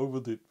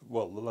over the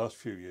last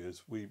few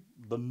years,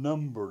 the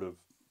number of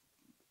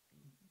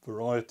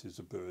varieties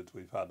of birds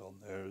we've had on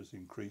there has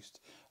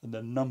increased, and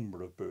the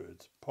number of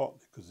birds,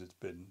 partly because it's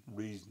been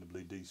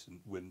reasonably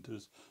decent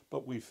winters,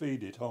 but we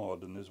feed it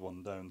hard, and there's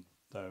one down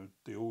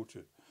the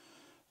orchard,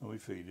 and we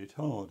feed it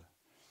hard.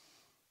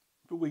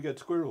 But we get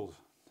squirrels.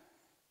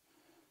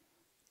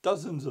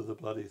 dozens of the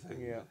bloody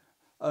things. Yeah.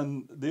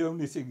 And the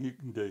only thing you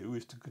can do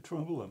is to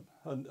control them.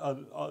 And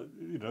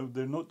you know,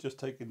 they're not just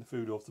taking the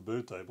food off the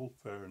bird table.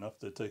 Fair enough,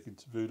 they're taking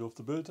some food off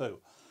the bird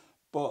table.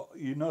 But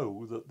you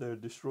know that they're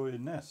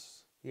destroying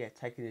nests. Yeah,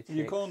 taking the chicks,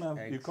 You can't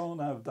eggs.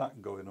 have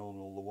that going on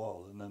all the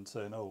while and then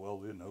saying, oh,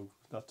 well, you know,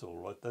 that's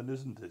all right then,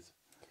 isn't it?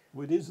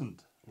 Well, it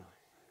isn't. No.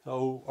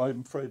 So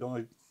I'm afraid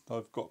I've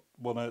got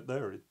one out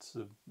there. It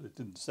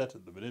didn't set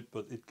at the minute,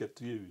 but it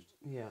gets used.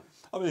 Yeah.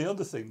 I mean, the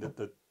other thing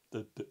that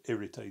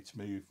irritates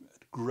me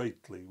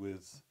greatly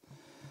with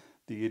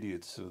the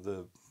idiots of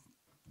the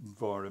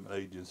Environment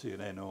Agency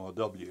and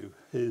NRW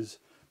is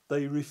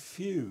they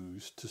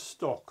refuse to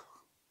stock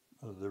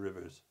the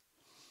rivers.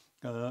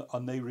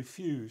 And they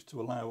refuse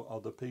to allow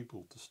other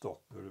people to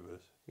stock the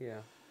rivers.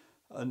 Yeah.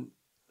 And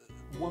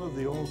one of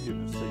the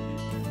arguments they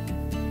use...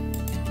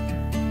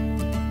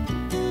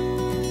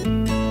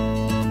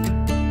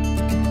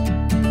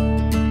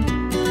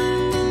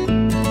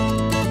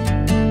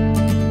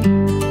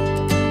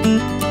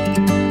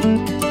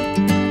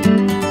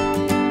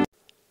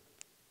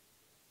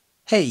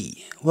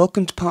 Hey,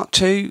 welcome to part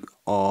 2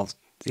 of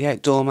the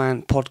Outdoor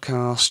Man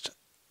podcast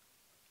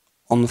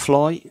on the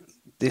fly.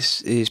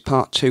 This is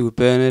part 2 with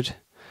Bernard.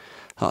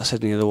 Like I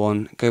said in the other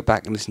one, go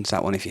back and listen to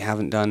that one if you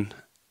haven't done.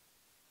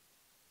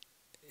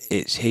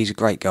 He's a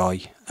great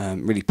guy,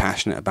 really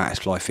passionate about his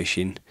fly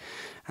fishing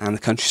and the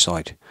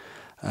countryside.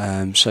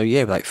 So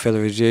yeah, without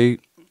further ado,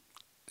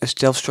 let's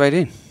delve straight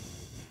in.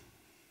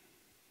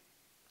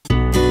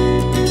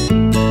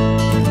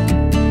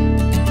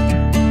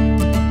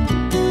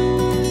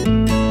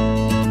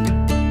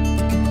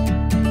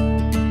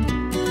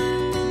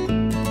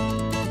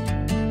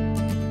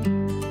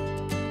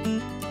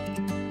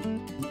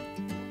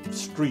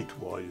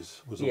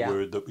 Streetwise was a Yeah.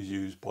 word that was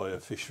used by a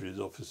fisheries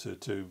officer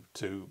to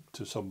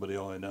somebody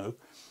I know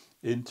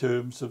in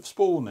terms of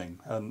spawning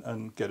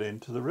and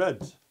getting to the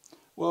reds.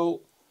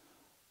 Well,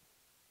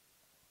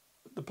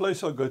 the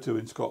place I go to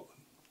in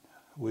Scotland,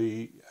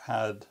 we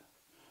had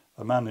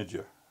a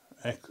manager,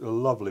 a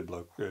lovely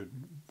bloke.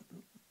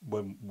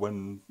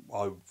 When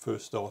I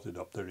first started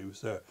up there, he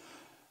was there.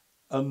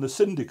 And the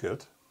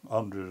syndicate,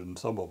 100 and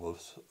some of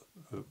us,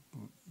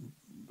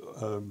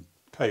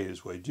 pay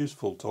his wages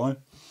full time.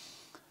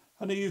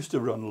 And he used to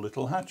run a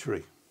little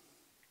hatchery.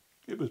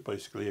 It was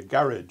basically a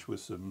garage with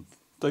some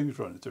things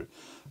running through it.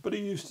 But he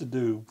used to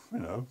do,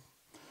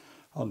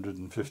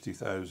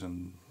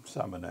 150,000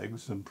 salmon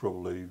eggs and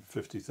probably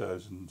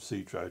 50,000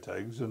 sea trout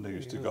eggs. And they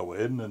used to go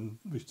in, and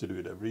we used to do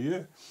it every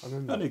year.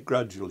 And it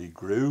gradually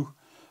grew.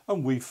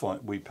 And we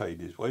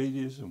paid his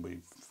wages and we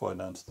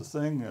financed the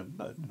thing. And,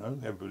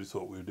 everybody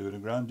thought we were doing a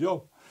grand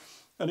job.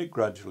 And it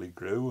gradually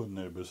grew, and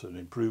there was an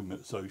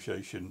improvement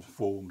association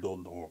formed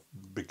on, or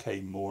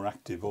became more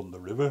active on the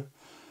river,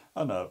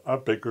 and a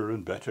bigger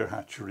and better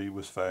hatchery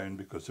was found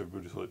because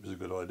everybody thought it was a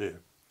good idea.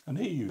 And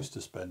he used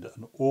to spend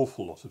an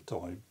awful lot of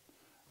time,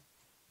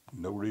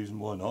 no reason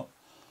why not,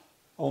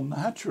 on the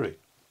hatchery.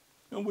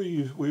 And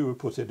we were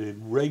putting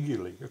in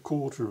regularly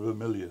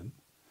 250,000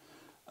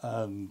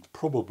 and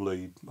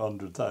probably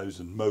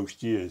 100,000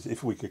 most years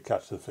if we could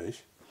catch the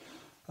fish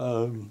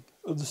of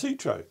the sea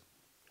trout.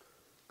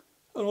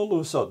 And all of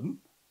a sudden,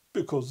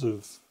 because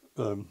of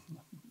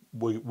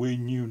we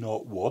knew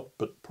not what,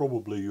 but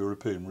probably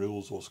European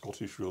rules or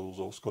Scottish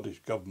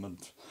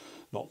government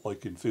not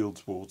liking field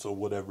sports or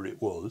whatever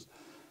it was,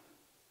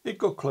 it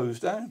got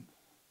closed down.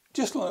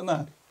 Just like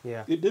that.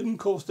 Yeah. It didn't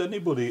cost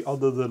anybody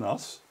other than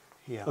us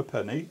Yeah. a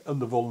penny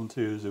and the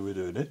volunteers who were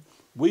doing it.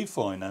 We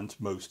financed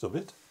most of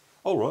it.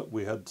 All right,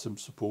 we had some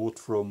support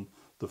from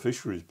the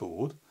Fisheries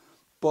Board,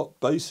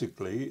 but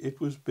basically it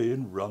was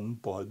being run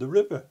by the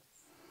river.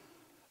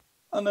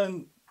 And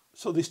then,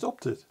 so they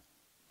stopped it.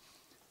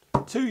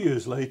 2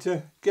 years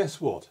later,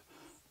 guess what?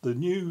 The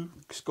new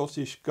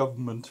Scottish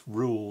government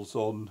rules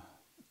on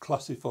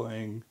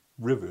classifying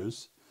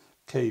rivers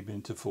came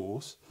into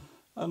force,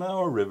 and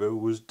our river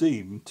was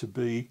deemed to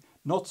be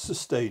not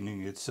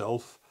sustaining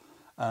itself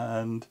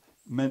and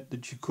meant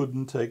that you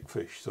couldn't take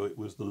fish. So it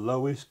was the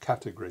lowest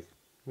category,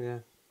 Yeah.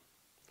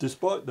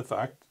 despite the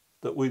fact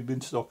that we'd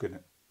been stocking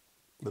it,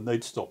 and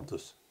they'd stopped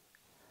us.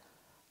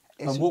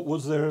 And what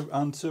was their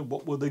answer?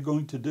 What were they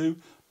going to do?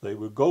 They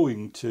were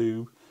going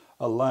to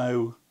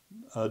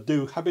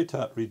do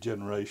habitat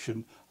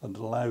regeneration and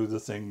allow the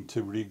thing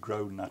to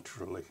regrow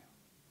naturally.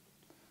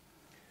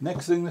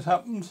 Next thing that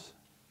happens,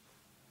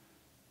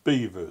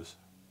 beavers.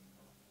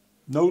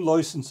 No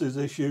licenses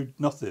issued,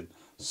 nothing.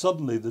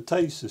 Suddenly the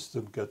Tay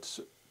system gets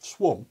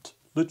swamped,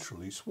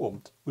 literally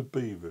swamped, with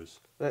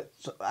beavers.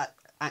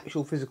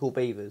 Actual physical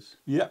beavers?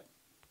 Yeah,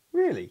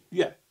 Really?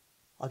 yeah.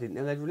 I didn't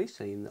know they'd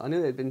released any. I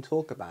knew there'd been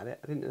talk about it.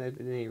 I didn't know there'd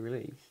been any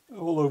release.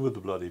 All over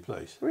the bloody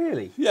place.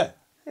 Really? Yeah.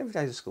 Every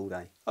day's a school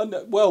day. And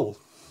well,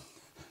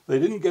 they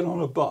didn't get on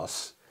a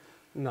bus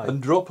No.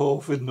 and drop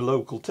off in the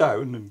local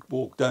town and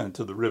walk down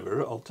to the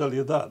river, I'll tell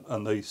you that.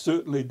 And they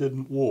certainly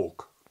didn't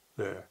walk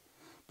there,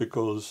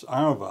 because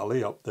our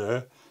valley up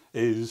there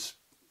is,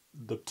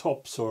 the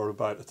tops are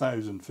about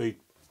 1,000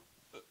 feet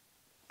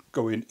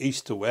going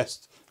east to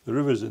west The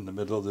river's in the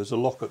middle, there's a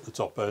lock at the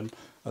top end,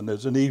 and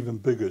there's an even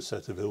bigger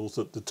set of hills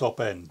at the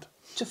top end.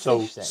 To So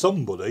fish then?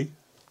 somebody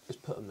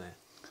Just put them there.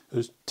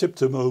 has tipped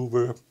them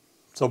over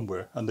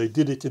somewhere, and they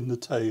did it in the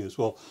Tay as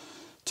well.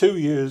 2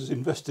 years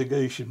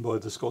investigation by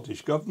the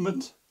Scottish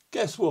Government.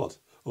 Guess what?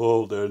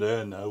 Oh, they're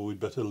there now, we'd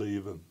better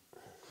leave them.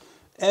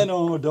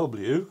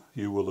 NRW,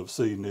 you will have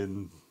seen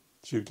in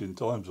Shooting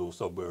Times or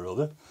somewhere or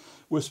other,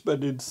 were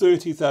spending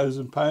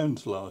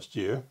 £30,000 last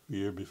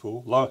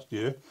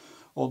year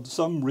on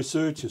some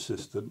research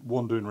assistant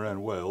wandering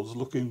around Wales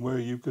looking where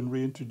you can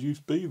reintroduce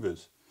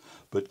beavers.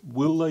 But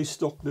will they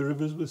stock the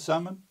rivers with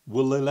salmon?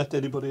 Will they let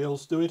anybody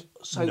else do it?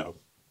 So, no.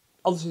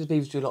 Obviously, the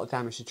beavers do a lot of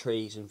damage to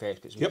trees and various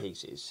bits and Yep.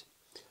 pieces.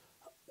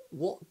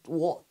 What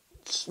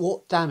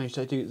damage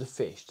do they do to the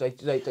fish? They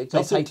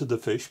Nothing take to the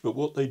fish, but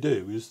what they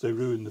do is they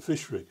ruin the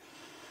fishery.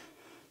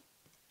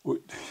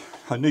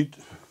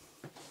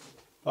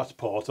 That's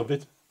part of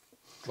it.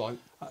 right.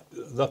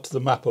 That's the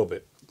map of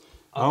it.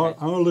 Okay.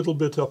 Our little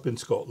bit up in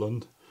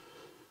Scotland,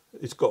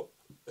 it's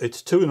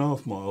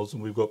 2.5 miles,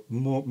 and we've got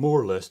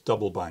more or less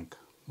double bank.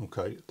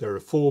 Okay, there are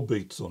 4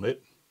 beats on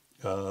it.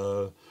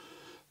 The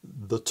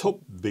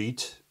top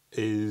beat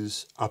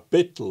is a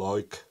bit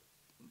like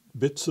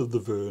bits of the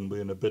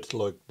Vyrnwy and a bit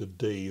like the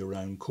Dee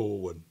around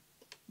Corwin.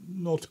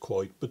 Not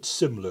quite, but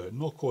similar.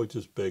 Not quite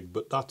as big,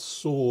 but that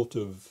sort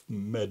of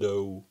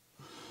meadow.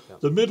 Yep.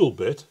 The middle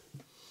bit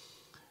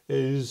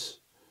it's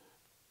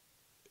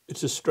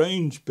a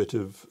strange bit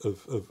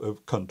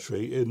of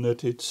country in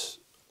that it's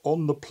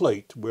on the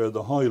plate where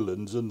the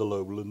highlands and the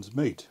lowlands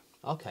meet.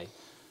 Okay.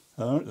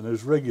 And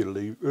there's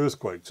regularly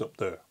earthquakes up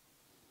there.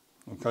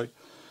 Okay,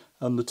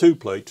 and the 2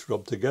 plates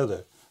rub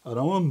together. And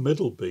our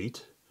middle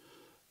beat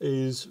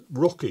is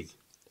rocky,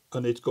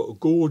 and it's got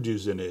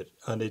gorges in it,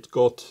 and it's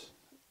got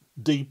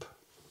deep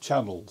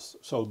channels.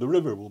 So the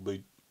river will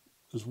be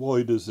as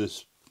wide as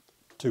this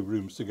 2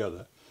 rooms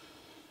together.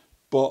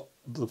 But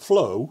the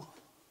flow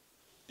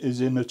is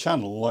in a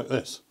channel like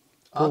this,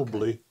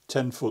 probably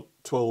 10 foot,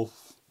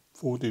 12,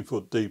 14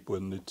 foot deep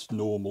when it's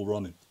normal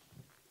running.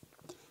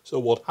 So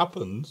what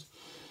happens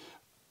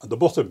at the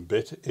bottom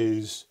bit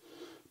is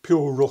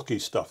pure rocky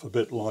stuff, a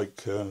bit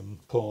like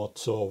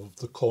parts of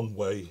the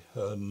Conway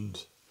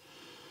and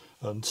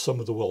some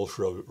of the Welsh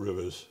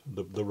rivers,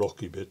 the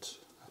rocky bits.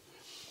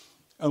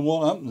 And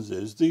what happens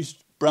is these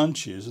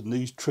branches and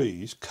these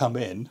trees come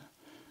in,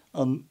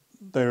 and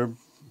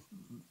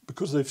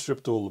because they've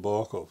stripped all the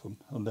bark off them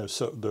and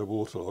they're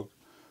waterlogged,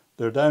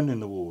 they're down in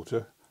the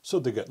water, so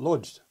they get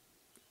lodged,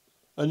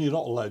 and you're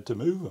not allowed to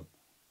move them.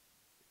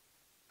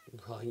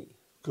 Right.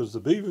 Because the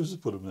beavers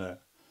have put them there.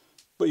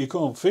 But you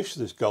can't fish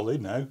this gully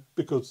now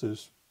because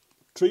there's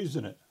trees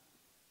in it,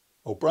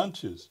 or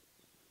branches.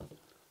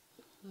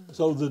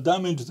 So the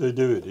damage they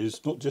do it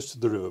is not just to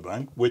the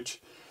riverbank, which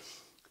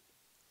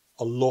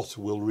a lot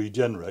will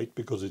regenerate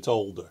because it's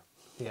older.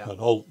 Yeah.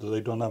 And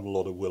they don't have a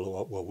lot of willow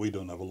up. Well, we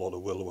don't have a lot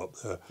of willow up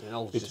there.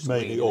 Yeah, it's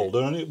mainly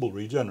older, and it will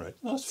regenerate.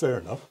 That's fair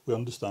enough. We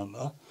understand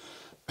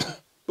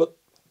that. But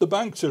the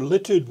banks are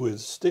littered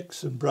with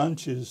sticks and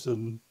branches,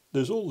 and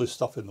there's all this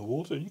stuff in the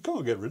water, and you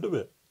can't get rid of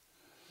it.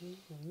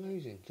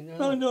 Amazing. Didn't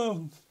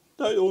know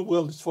that. No,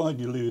 well, it's fine,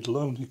 you leave it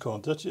alone, you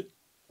can't touch it.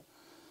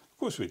 Of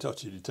course we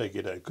touch it, you take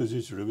it out, because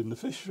it's ruined the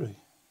fishery.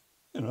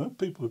 You know,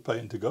 people are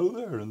paying to go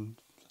there, and,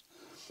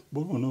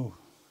 well, no,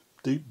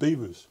 deep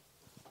beavers.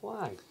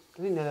 Why?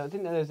 I didn't know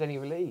there was any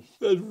release.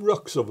 There's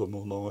rucks of them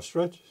on our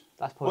stretch.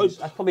 That's probably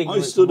I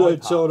ignorance stood on my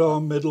outside part.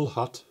 our middle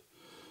hut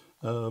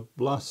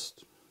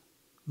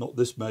not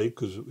this May,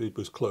 because it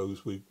was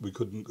closed, we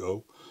couldn't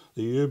go,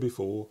 the year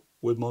before,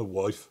 with my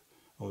wife,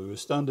 and we were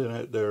standing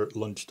out there at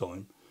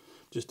lunchtime,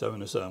 just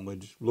having a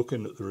sandwich,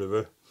 looking at the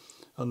river,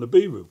 and the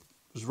beaver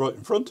was right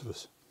in front of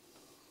us.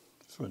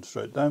 Just went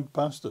straight down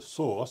past us,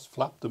 saw us,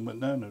 flapped and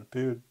went down and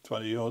appeared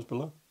 20 yards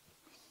below.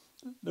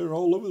 They're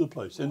all over the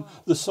place, and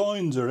the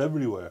signs are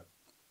everywhere.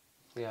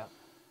 Yeah.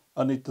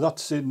 And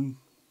that's in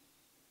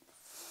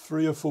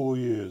 3 or 4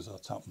 years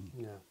that's happened.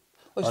 Yeah.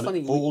 Well, it's And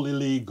funny. all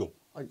illegal.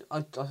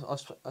 I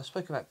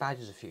spoke about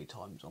badgers a few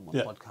times on my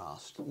Yeah.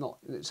 podcast.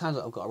 It sounds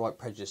like I've got a right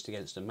prejudice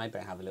against them. Maybe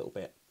I have a little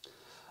bit.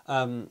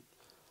 But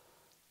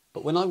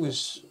when I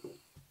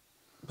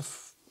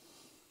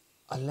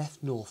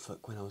left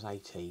Norfolk when I was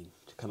 18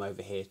 to come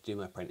over here to do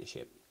my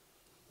apprenticeship,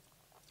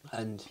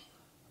 and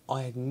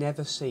I had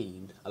never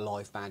seen a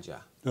live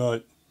badger.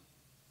 Right.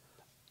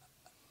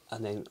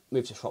 And then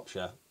moved to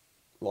Shropshire,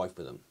 rife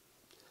with them.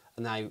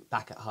 And now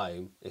back at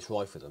home, it's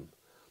rife with them.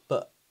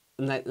 But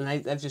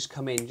they've just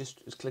come in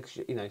just as quick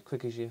as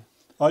quick as you.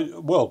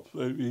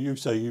 You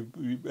say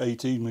you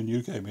 18 when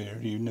you came here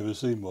and you've never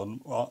seen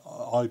one.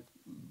 I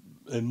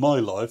in my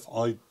life,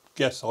 I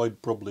guess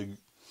I'd probably,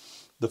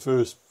 the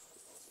first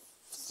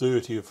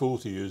 30 or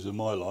 40 years of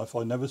my life,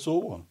 I never saw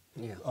one.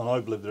 Yeah. And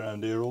I've lived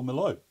around here all my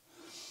life.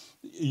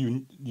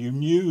 You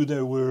knew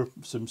there were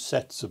some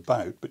sets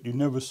about, but you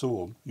never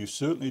saw them. You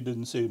certainly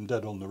didn't see them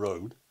dead on the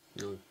road.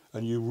 No.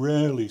 And you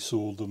rarely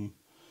saw them,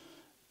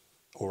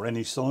 or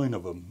any sign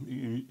of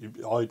them.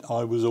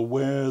 I was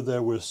aware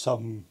there were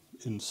some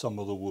in some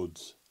of the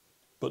woods,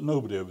 but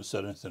nobody ever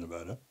said anything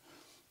about it.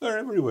 They're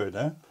everywhere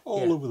now,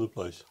 all Yeah. over the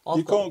place. I've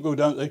You got- can't go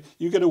down there.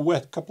 You get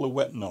a couple of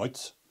wet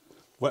nights,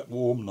 wet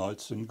warm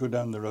nights, and go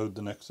down the road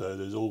the next day.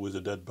 There's always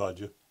a dead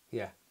badger.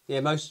 Yeah. Yeah,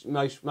 most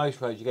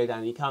roads you go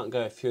down, you can't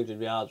go a few hundred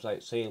yards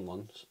without seeing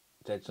one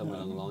dead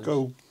somewhere along the lines.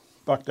 Go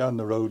back down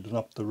the road and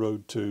up the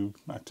road to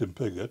Acton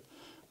Piggott,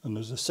 and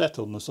there's a set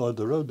on the side of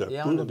the road there.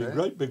 Yeah, I know Bloody that.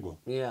 great big one.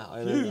 Yeah,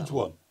 I know Huge that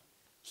one.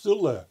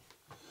 Still there.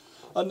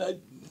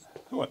 And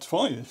well, it's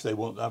fine if they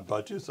want to have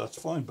badgers,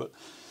 that's fine. But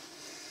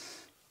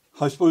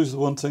I suppose the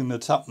one thing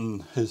that's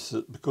happened is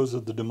that because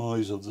of the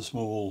demise of the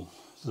small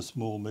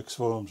mixed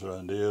farms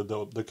around here,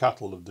 the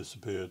cattle have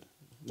disappeared.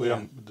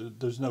 Yeah.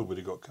 There's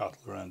nobody got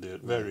cattle around here.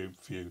 Very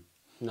few.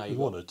 No, There's you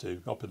one or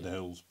two up in the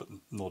hills, but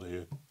not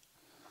here.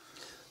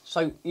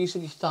 So you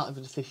said you started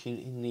with the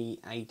fishing in the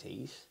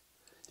 80s.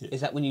 Yeah.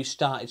 Is that when you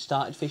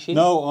started fishing?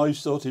 No, I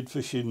started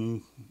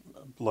fishing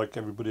like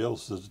everybody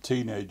else as a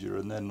teenager,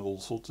 and then all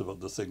sorts of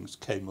other things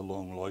came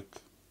along,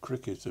 like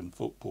cricket and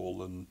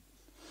football and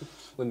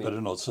Women.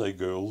 better not say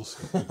girls,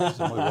 because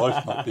my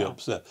wife might be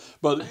upset.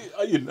 But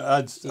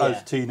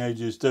as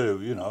teenagers do,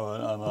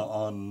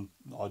 and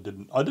I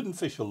didn't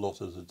fish a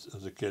lot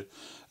as a kid.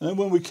 And then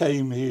when we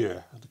came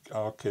here,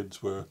 our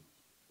kids were,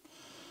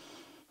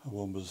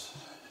 one was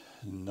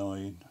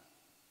 7,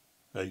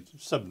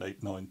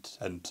 8, 9,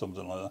 10,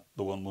 something like that.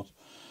 The one was,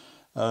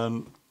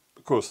 and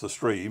of course the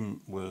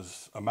stream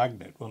was a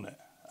magnet, wasn't it?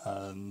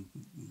 And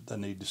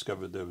then he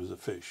discovered there was a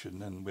fish,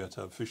 and then we had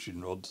to have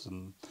fishing rods,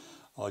 and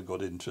I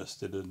got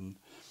interested. And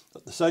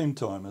at the same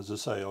time, as I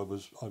say, I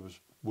was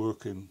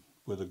working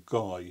with a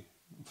guy.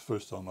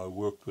 First time I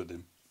worked with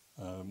him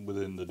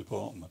within the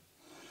department.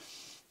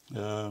 He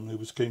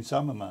was King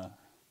Salmon man,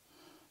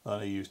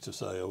 and he used to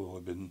say, "Oh,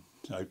 I've been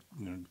out,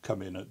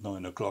 come in at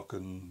 9 o'clock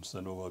and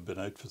said, oh, I've been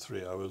out for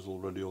 3 hours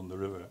already on the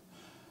river."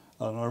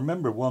 And I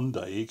remember one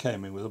day he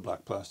came in with a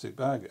black plastic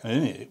bag, and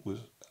in it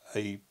was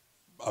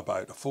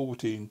about a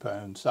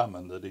 14-pound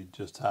salmon that he'd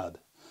just had.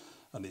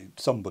 And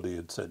somebody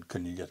had said,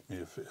 "Can you get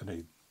me a fish?" And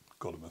he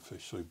got him a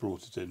fish, so he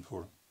brought it in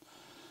for him.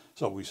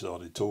 So we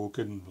started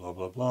talking, blah,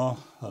 blah, blah.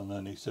 And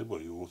then he said,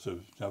 "Well, you ought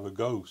to have a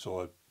go."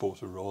 So I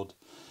bought a rod,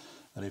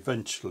 and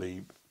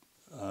eventually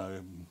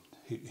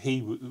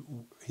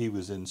he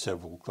was in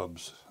several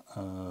clubs.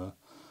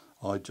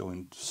 I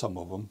joined some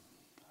of them.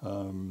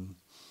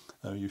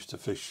 I used to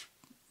fish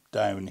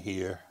down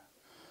here,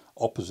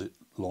 opposite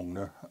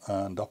Longner,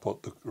 and up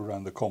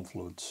around the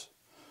confluence.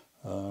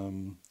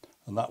 And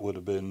that would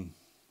have been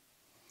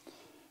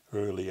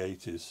early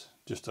 80s,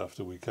 just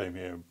after we came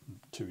here,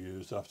 2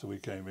 years after we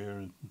came here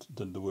and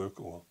did the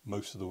work, or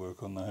most of the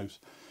work on the house.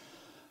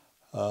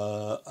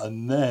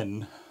 And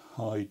then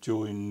I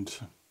joined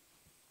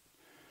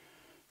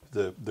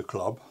the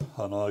club,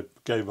 and I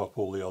gave up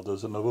all the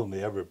others, and I've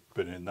only ever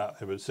been in that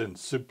ever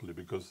since, simply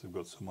because they've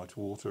got so much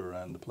water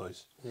around the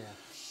place. Yeah.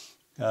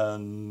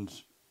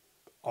 And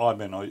I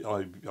mean,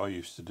 I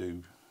used to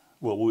do,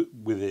 well,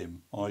 with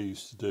him, I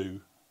used to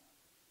do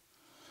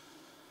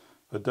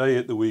a day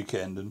at the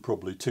weekend and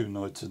probably 2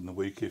 nights in the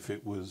week if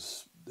it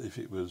was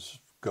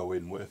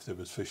going, if there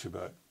was fish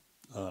about.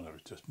 Oh no,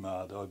 it's just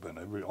mad. I've been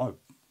the amount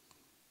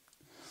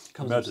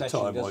of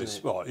time I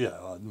spent,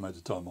 the amount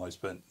of time I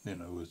spent,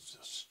 was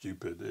just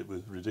stupid. It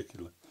was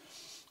ridiculous.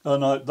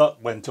 And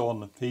that went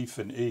on.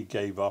 He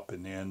gave up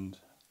in the end.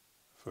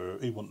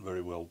 He wasn't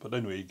very well, but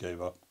anyway, he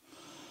gave up.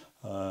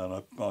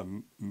 And I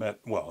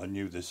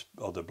knew this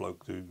other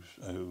bloke who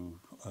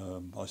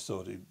I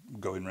started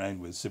going round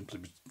with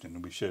simply,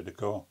 we shared a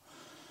car.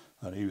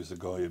 And he was the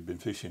guy who'd been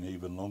fishing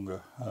even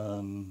longer.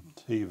 And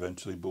he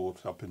eventually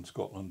bought up in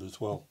Scotland as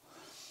well.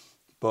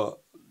 But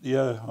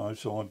yeah,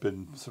 so I've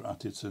been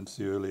at it since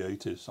the early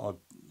 80s.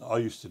 I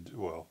used to do,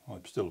 well,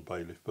 I'm still a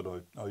bailiff, but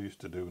I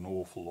used to do an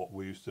awful lot.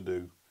 We used to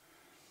do,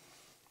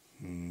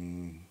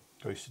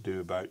 I used to do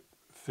about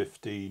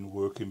 15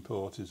 working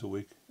parties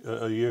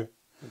a year.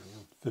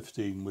 Mm-hmm.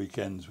 15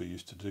 weekends we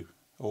used to do,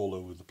 all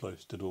over the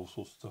place, did all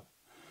sorts of stuff.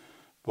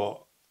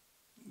 But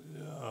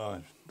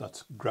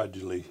that's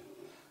gradually,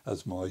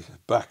 as my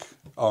back,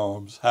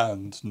 arms,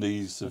 hands,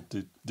 knees have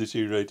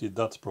deteriorated,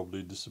 that's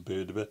probably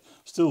disappeared a bit.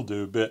 Still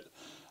do a bit.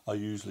 I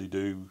usually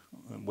do,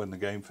 when the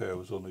game fair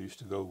was on, I used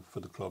to go for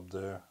the club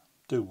there,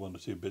 do 1 or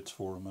 2 bits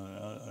for them,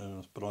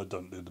 but I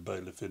don't do the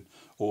bailiffing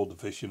or the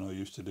fishing I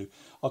used to do.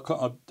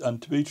 And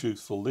to be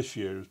truthful, this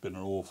year has been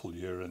an awful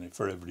year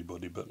for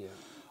everybody, but yeah.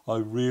 I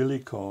really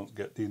can't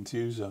get the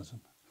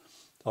enthusiasm.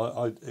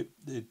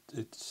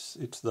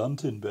 It's the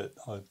hunting bit.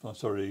 I'm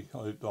sorry.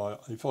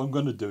 If I'm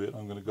going to do it,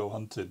 I'm going to go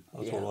hunting.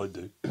 That's what I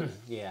do.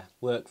 Yeah,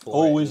 work for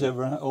always it.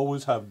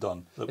 Always have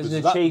done. There's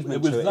an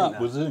achievement to it.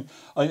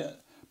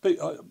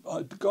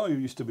 The guy who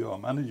used to be our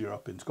manager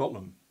up in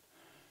Scotland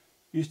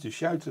used to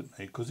shout at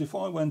me, because if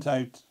I went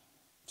out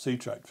sea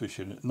trout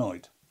fishing at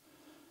night,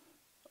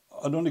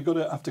 I'd only got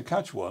to have to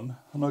catch one,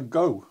 and I'd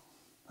go.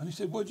 And he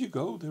said, "Where'd you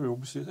go? They're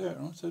obviously there."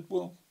 And I said,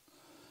 "Well,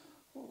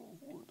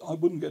 I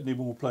wouldn't get any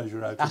more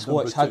pleasure out of them."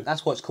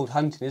 That's what's called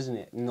hunting, isn't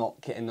it?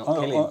 Not killing.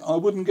 I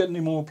wouldn't get any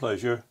more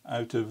pleasure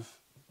out of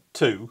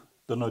 2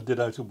 than I did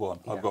out of one.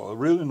 Yeah. I've got a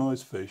really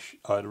nice fish.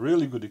 I had a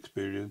really good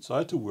experience. I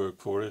had to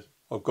work for it.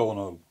 I've gone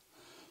home.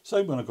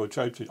 Same when I go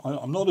trout fishing.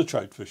 I'm not a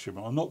trout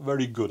fisherman. I'm not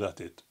very good at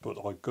it, but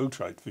I go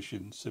trout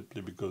fishing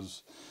simply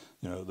because,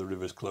 the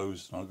river's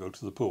closed and I go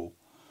to the pool.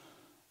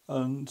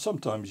 And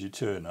sometimes you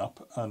turn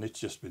up and it's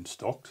just been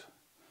stocked.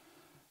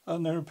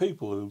 And there are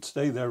people who'll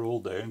stay there all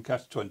day and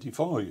catch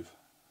 25.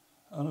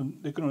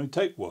 And they can only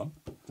take one.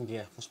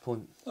 Yeah, what's the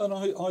point? And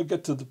I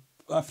get to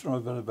after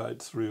I've had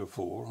about 3 or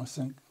 4, I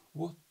think,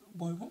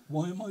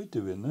 why am I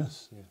doing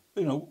this?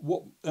 Yeah.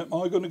 What am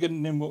I going to get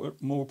any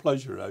more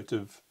pleasure out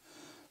of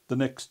the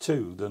next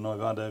 2 than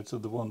I've had out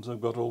of the ones I've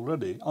got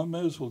already? I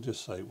may as well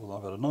just say, well,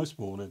 I've had a nice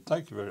morning.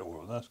 Thank you very much.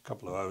 Well, that's a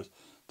couple of hours.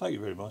 Thank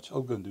you very much.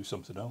 I'll go and do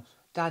something else.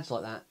 Dad's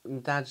like that.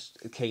 Dad's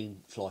a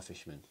keen fly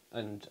fisherman,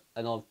 and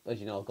I've, as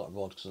you know, I've got a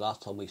rod because the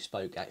last time we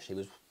spoke actually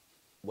was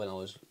when I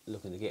was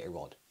looking to get a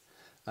rod,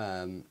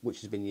 which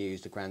has been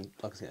used I can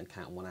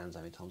count on one hand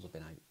how many times I've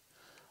been out.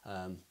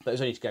 But it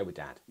was only to go with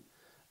Dad.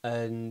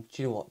 And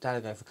do you know what? Dad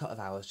will go for a couple of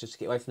hours just to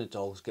get away from the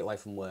dogs, get away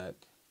from work.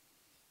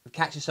 If he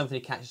catches something,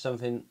 he catches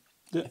something.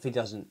 Yeah. If he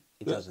doesn't,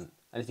 he doesn't.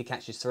 And if he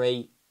catches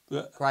 3,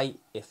 great.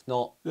 If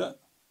not,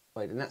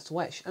 wait. And that's the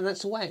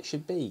way it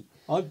should be.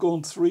 I've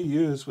gone 3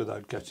 years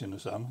without catching a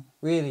salmon.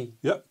 Really?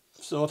 Yep.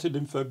 Started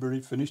in February,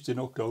 finished in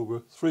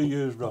October. 3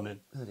 years running.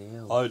 Bloody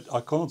hell.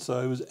 I can't say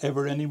I was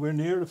ever anywhere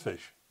near a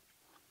fish.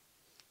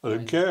 I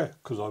didn't care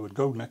because I would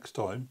go next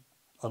time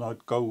and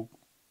I'd go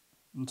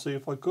and see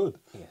if I could.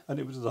 Yeah. And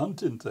it was the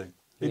hunting thing.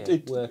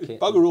 It's work it.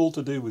 bugger all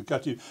to do with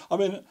catching. I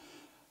mean,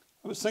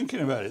 I was thinking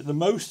about it. The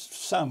most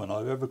salmon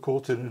I've ever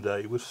caught in a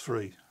day was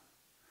 3.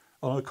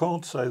 And I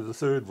can't say the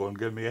third one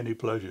gave me any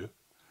pleasure.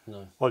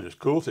 No. I just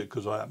caught it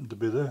because I happened to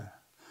be there.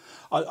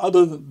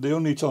 The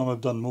only time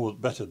I've done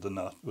better than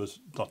that was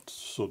not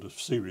sort of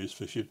serious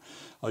fishing.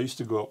 I used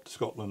to go up to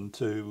Scotland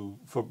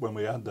for when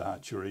we had the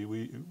hatchery.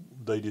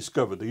 They used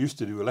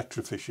to do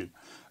electrofishing,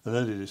 and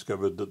then they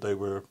discovered that they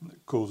were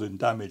causing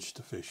damage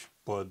to fish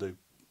by the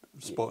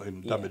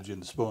spine, damage in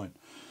the spine,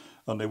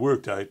 and they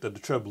worked out that the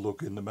treble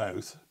hook in the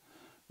mouth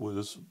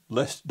was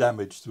less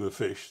damage to a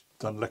fish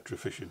than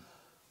electrofishing.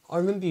 I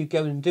remember you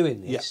going and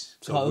doing this. Yeah.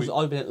 So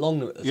I'd been at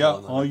Longner at the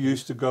time. Yeah, I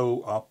used to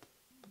go up.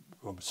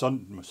 Well,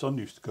 my son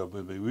used to come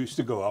with me. We used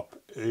to go up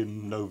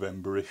in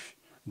November-ish.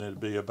 And there'd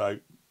be about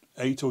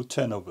 8 or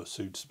 10 of us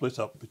who'd split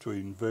up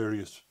between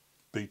various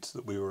beats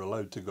that we were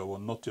allowed to go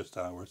on, not just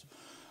ours.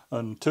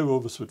 And 2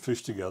 of us would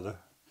fish together.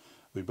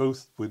 We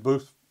both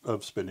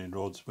have spinning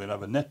rods. We'd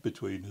have a net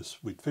between us.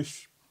 We'd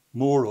fish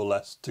more or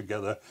less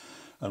together,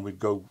 and we'd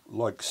go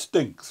like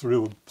stink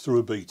through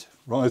a beat,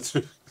 right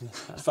through,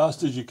 as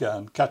fast as you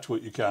can, catch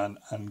what you can,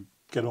 and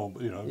get on.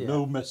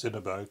 No messing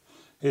about.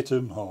 Hit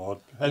them hard,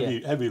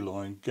 heavy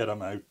line, get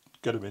them out,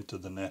 get them into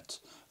the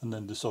nets, and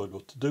then decide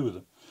what to do with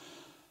them.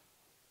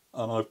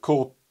 And I've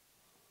caught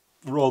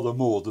rather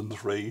more than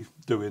 3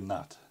 doing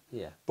that.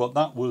 Yeah. But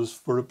that was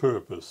for a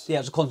purpose. Yeah, it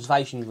was a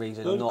conservation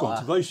reason. It was not a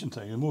conservation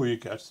thing. The more you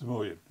catch, the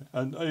more you...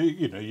 And,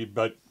 you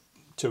about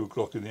 2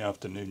 o'clock in the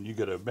afternoon, you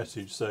get a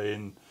message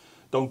saying,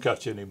 don't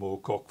catch any more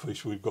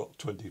cockfish, we've got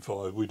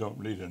 25, we don't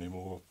need any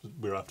more,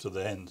 we're after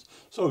the hens.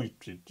 So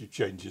you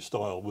change your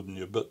style, wouldn't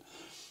you? But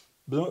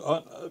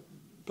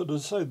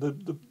as I say,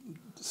 the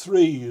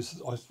 3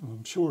 is,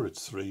 I'm sure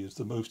it's 3 is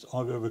the most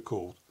I've ever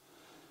caught.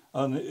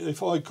 And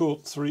if I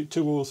caught 2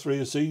 or 3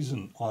 a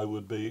season, I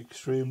would be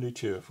extremely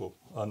cheerful.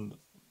 And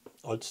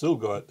I'd still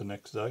go out the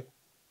next day.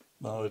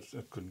 No, I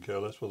couldn't care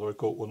less whether I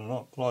caught one or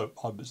not.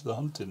 It's the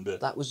hunting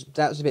bit. That was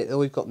the bit that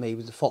always got me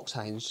with the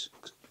foxhounds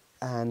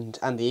and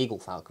the eagle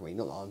falconry.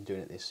 Not that I'm doing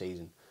it this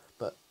season,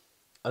 but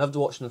I loved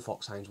watching the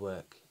foxhounds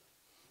work.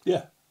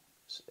 Yeah.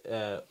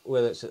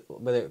 Whether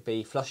it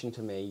be flushing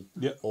to me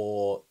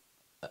or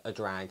a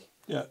drag.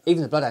 Yeah.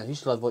 Even the bloodhounds. I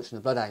used to love watching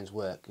the bloodhounds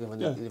work. When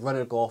the runner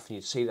would go off and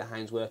you'd see the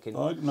hounds working.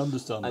 I can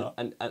understand that.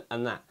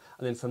 And that.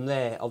 And then from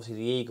there, obviously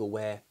the eagle,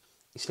 where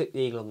you slip the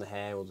eagle on the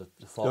hare or the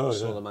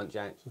fox or the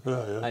muntjac.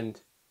 Yeah. And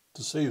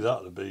to see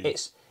that would be...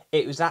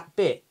 It was that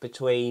bit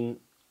between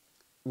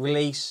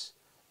release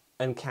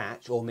and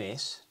catch or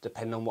miss,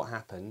 depending on what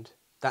happened.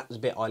 That was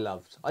the bit I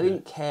loved. I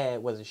didn't care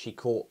whether she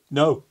caught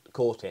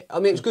it. I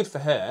mean, it was good for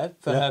her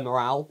her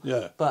morale.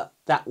 Yeah. But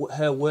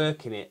her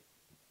working it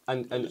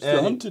and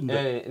earning it,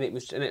 and it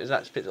was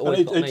that bit that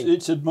always got me.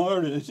 It's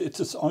admiring.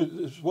 It's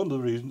one of the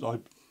reasons I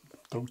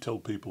don't tell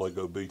people I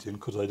go beating,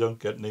 because I don't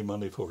get any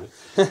money for it.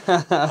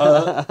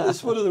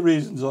 It's one of the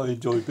reasons I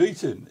enjoy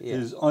beating.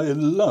 Is I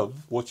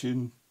love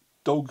watching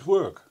dogs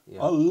work.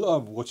 I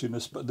love watching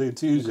the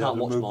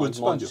enthusiasm of a good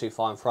spaniel. Mine's too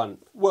far in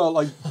front. Well,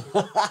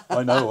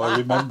 I know, I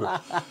remember.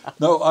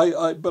 No,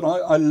 but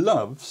I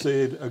love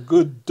seeing a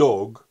good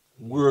dog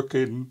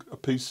working a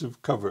piece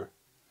of cover,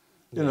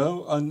 you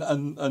know,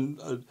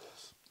 and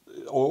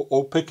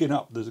or picking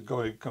up. There's a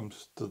guy who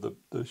comes to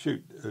the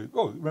shoot.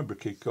 Remember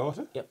Keith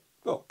Carter? Yep.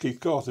 Well, Keith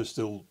Carter's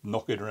still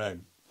knocking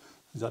around.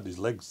 He's had his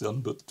legs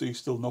done, but he's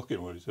still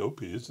knocking. Well, I hope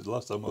he is. The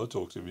last time I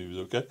talked to him, he was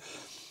okay.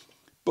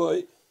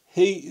 But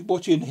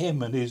watching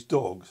him and his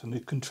dogs, and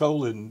he's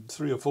controlling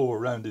 3 or 4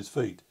 around his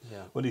feet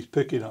when he's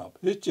picking up.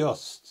 It's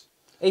just...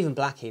 Even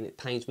Blackie, and it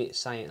pains me to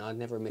say it, and I'd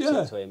never admit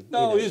it to him.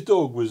 No, his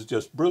dog was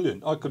just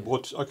brilliant. I could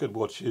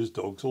watch his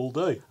dogs all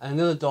day. And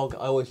another dog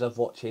I always loved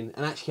watching,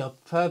 and actually I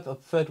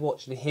preferred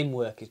watching him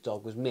work his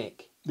dog, was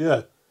Mick.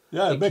 Yeah,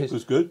 Mick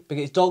was good.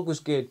 Because his dog was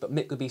good, but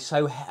Mick would be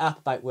so up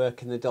about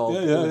working the dog.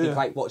 It would be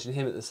great watching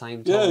him at the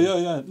same time.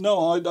 Yeah.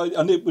 No,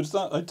 and it was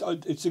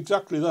that. It's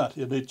exactly that.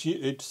 And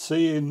it's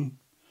seeing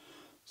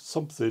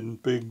something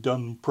being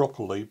done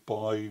properly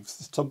by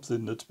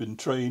something that's been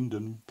trained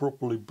and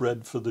properly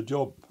bred for the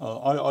job.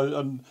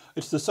 And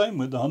it's the same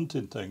with the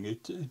hunting thing.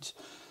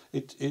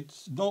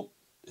 It's not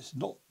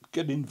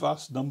getting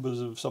vast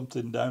numbers of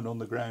something down on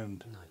the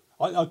ground.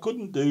 No. I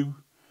couldn't do.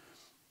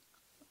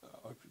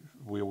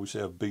 We always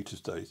have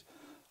Beaters days.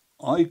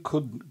 I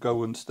couldn't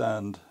go and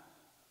stand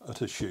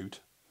at a shoot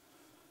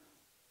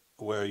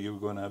where you were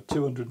going to have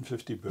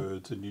 250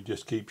 birds and you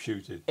just keep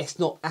shooting. That's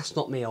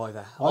not me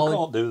either. I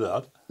can't do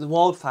that. The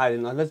wild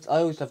fowling, I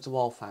always loved the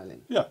wild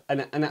fowling. Yeah.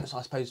 And that's,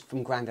 I suppose,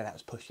 from Grandad that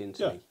was pushed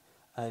into me.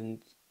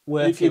 And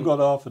if you got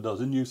half a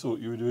dozen, you thought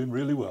you were doing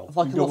really well. If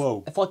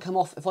I come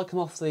off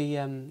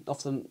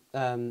the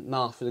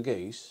marsh for the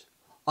goose,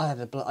 I had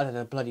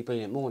a bloody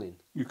brilliant morning.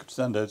 You could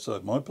stand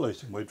outside my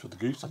place and wait for the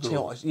geese to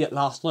go.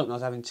 Last night when I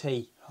was having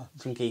tea,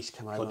 some geese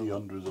come over. Bloody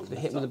hundreds of them.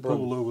 Hit with the broom.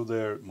 Pool over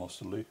there at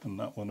Mossley and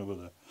that one over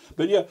there.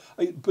 But yeah,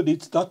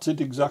 that's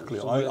it exactly.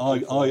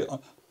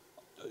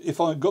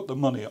 If I got the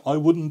money, I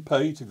wouldn't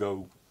pay to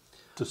go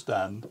to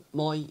stand.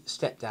 My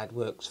stepdad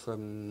works for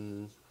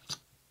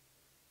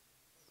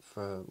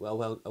a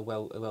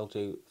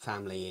well-to-do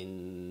family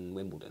in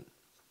Wimbledon,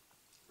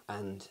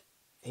 and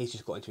he's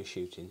just got into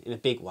shooting in a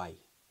big way.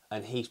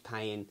 And he's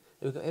paying.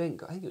 I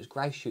think it was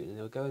grouse shooting.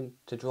 They were going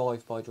to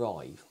drive by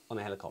drive on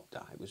a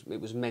helicopter.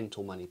 It was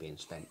mental money being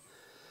spent.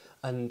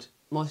 And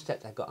my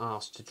stepdad got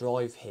asked to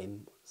drive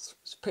him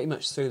pretty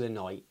much through the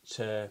night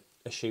to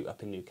a shoot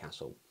up in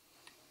Newcastle.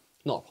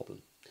 Not a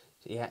problem.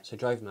 So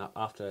drove him up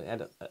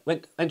after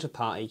went to a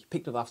party,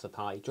 picked him up after the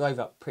party, drove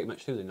up pretty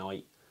much through the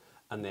night,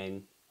 and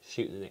then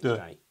shooting the next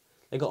day.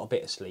 They got a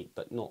bit of sleep,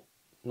 but not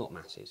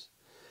masses.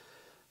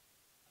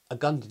 A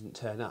gun didn't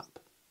turn up.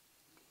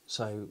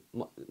 So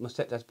my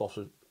stepdad's boss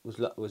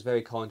was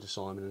very kind to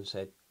Simon and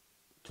said,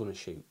 "Do you want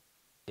to shoot?"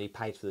 And he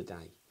paid for the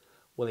day.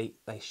 Well,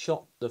 they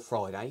shot the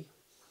Friday,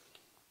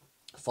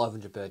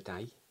 500 bird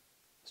day,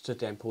 stood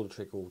there and pulled the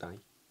trigger all day.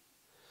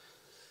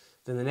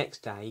 Then the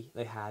next day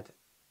they had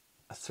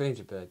a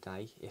 300 bird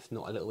day, if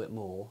not a little bit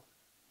more,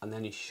 and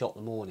then he shot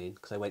the morning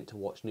because they went to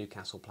watch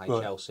Newcastle play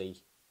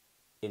Chelsea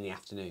in the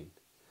afternoon.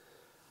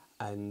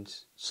 And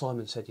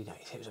Simon said,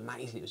 it was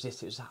amazing, it was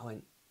this, it was that. I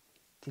went,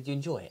 "Did you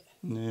enjoy it?"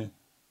 Yeah.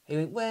 He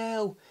went,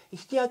 "Well," he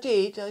said, "Yeah, I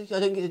did. I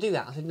don't get to do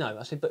that." I said, "No."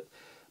 I said, but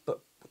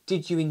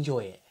did you enjoy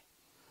it?"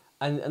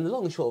 And the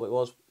long and short of it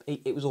was,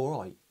 it was all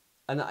right.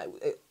 And I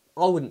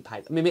wouldn't pay.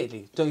 I mean,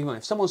 admittedly, don't get me wrong,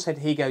 if someone said,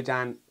 "Here you go,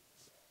 Dan,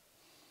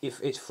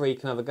 if it's free,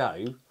 can have a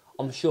go,"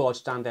 I'm sure I'd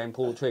stand there and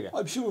pull the trigger.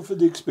 I'm sure for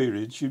the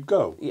experience you'd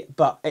go. Yeah,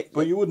 but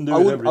you wouldn't do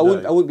it every day.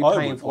 I wouldn't be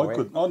paying for it.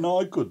 Couldn't. Oh, no,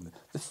 I couldn't.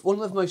 One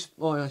of my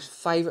most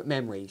favourite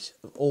memories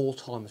of all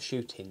time of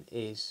shooting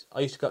is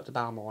I used to go up to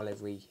Balmoral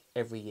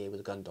every year with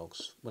the gun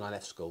dogs when I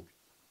left school,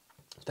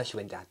 especially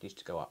when Dad used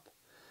to go up.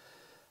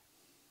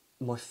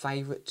 My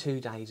favourite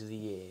 2 days of the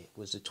year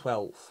was the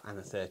 12th and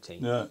the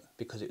 13th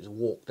because it was a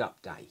walked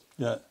up day.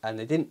 Yeah. And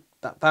they didn't.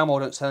 Balmoral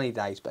don't sell any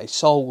days, but they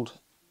sold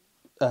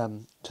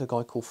to a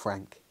guy called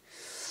Frank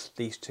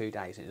these 2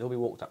 days, and it'd all be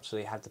walked up. So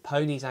they had the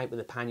ponies out with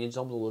the panniers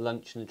on, with all the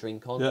lunch and the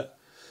drink on. Yeah.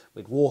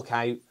 We'd walk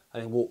out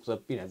and then walk the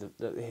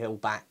hill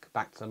back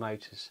to the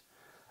motors,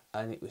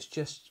 and it was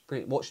just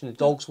brilliant. Watching the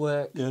dogs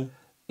work. Yeah.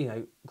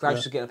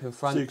 Grouse are getting up in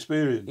front. It's the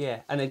experience.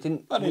 Yeah, and they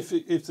didn't. And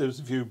if there's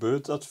a few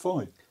birds, that's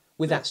fine.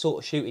 With that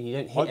sort of shooting, you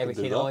don't hit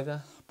everything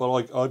either. But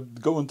I'd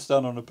go and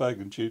stand on a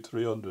peg and shoot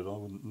 300. I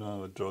wouldn't know.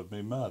 It'd drive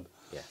me mad.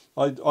 Yeah.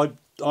 I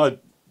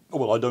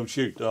don't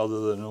shoot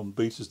other than on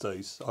Beaters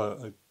days.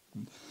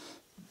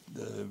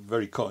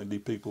 Very kindly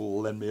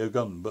people lend me a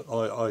gun, but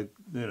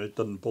it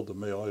doesn't bother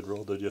me. I'd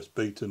rather just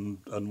beat and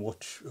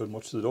watch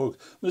the dogs.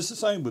 And it's the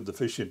same with the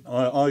fishing.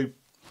 I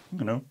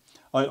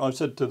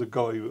said to the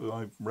guy who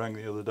I rang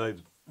the other day,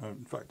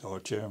 in fact our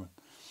chairman,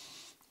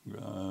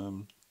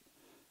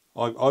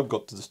 I've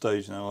got to the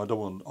stage now.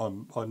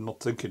 I'm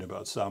not thinking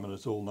about salmon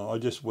at all now. I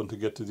just want to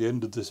get to the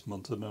end of this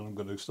month, and then I'm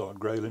going to start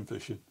grayling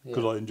fishing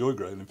because I enjoy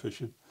grayling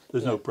fishing.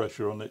 There's no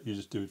pressure on it. You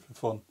just do it for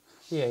fun.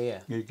 Yeah.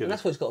 And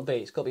that's what it's got to be.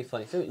 It's got to be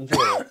fun. If you don't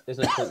enjoy it, there's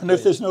no point.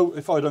 And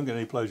if I don't get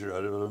any pleasure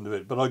out of it, I don't do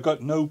it. But I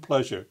got no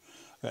pleasure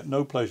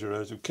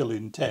out of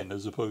killing 10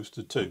 as opposed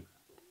to 2.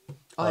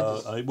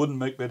 And it wouldn't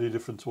make any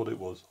difference what it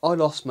was. I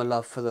lost my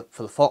love for the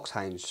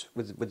foxhounds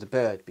with the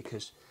bird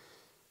because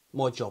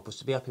my job was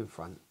to be up in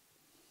front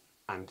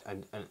and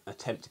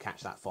attempt to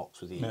catch that fox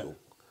with the eagle.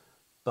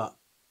 But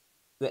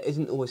that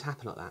doesn't always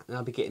happen like that. And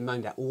I'll be getting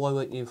moaned at, why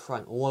weren't you in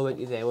front? Or why weren't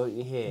you there? Why weren't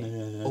you here?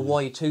 Or why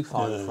are you too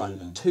far in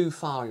front? Too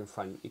far in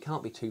front. You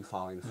can't be too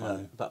far in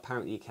front, but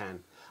apparently you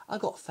can. I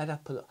got fed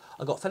up.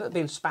 I got fed up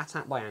being spat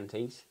at by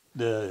aunties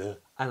Yeah.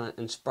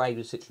 and sprayed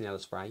with citronella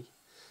spray,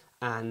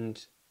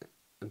 and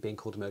being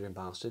called a murdering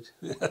bastard.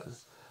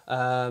 Yes.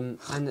 And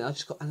I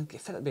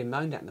get fed up being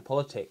moaned at in the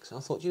politics. And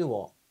I thought, you know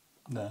what?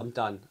 No. I'm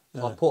done.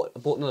 So No. I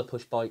bought another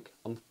push bike.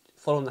 I'm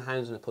following the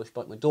hounds on a push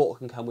bike. My daughter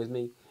can come with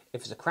me.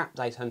 If it's a crap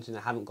day's hunting,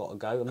 I haven't got to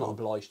go. I'm not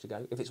obliged to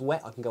go. If it's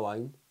wet, I can go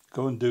home.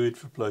 Go and do it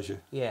for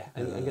pleasure. Yeah,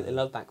 and get the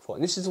love back for it.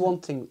 And this is the one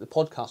thing that the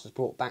podcast has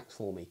brought back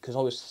for me, because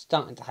I was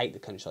starting to hate the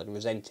countryside and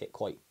resent it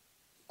quite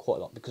a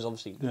lot, because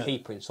obviously the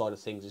keeping side of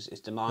things is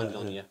demanding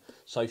on your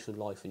social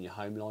life and your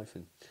home life,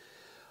 and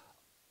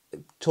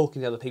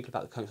talking to other people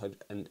about the countryside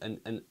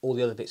and all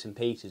the other bits and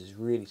pieces has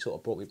really sort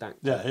of brought me back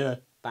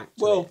to, back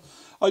to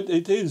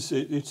it.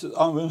 It's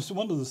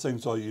one of the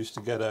things I used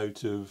to get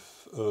out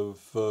of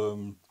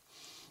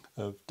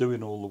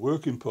doing all the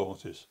working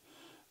parties.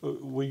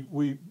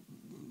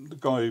 The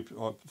guy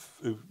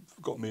who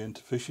got me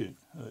into fishing,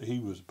 he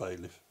was a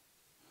bailiff.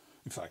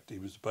 In fact, he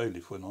was a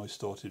bailiff when I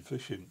started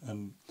fishing,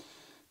 and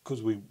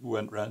because we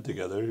went round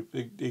together,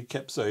 he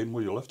kept saying,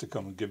 well, you'll have to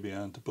come and give me a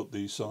hand to put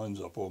these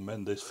signs up or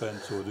mend this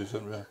fence or do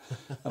something.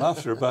 And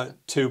after about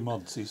 2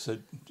 months, he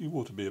said, you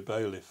ought to be a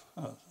bailiff.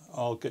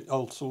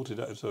 I'll sort it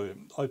out. So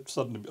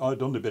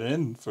I'd only been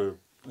in for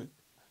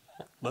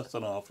less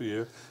than half a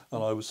year,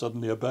 and I was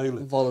suddenly a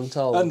bailiff.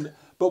 Voluntold.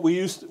 But we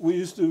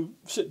used to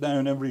sit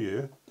down every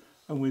year,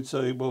 and we'd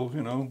say, well,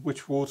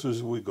 which waters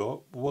have we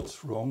got?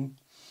 What's wrong?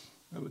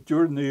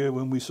 During the year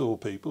when we saw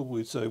people,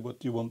 we'd say, what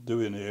do you want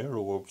doing here?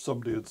 Or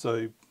somebody would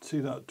say, see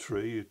that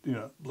tree,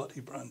 bloody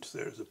branch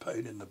there is a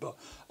pain in the butt.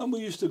 And we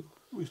used to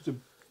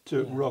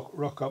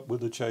rock up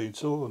with a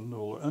chainsaw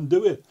and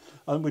do it.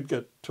 And we'd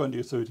get 20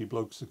 or 30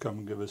 blokes to come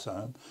and give us a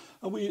hand.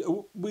 And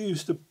we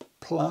used to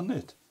plan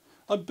it.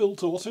 I've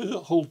built otter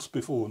holts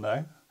before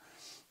now.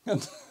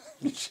 And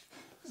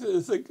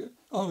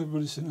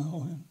everybody's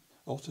saying,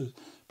 otters.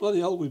 Bloody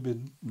hell, we've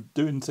been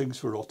doing things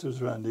for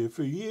otters around here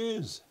for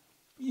years.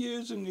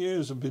 Years and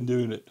years I've been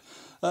doing it.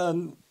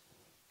 And,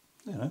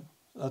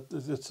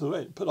 that's the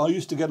way. But I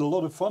used to get a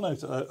lot of fun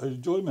out of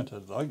enjoyment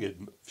out of it. I get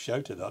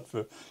shouted at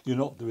for, you're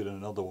not doing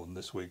another one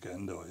this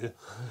weekend, are you?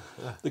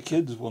 The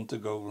kids want to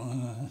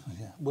go,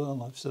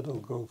 well, I've said I'll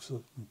go.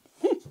 So.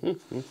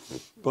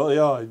 But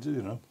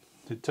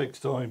it takes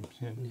time.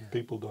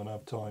 People don't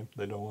have time.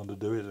 They don't want to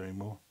do it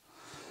anymore.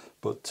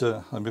 But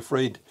I'm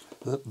afraid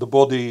that the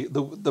body,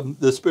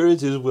 the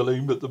spirit is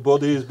willing, but the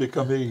body is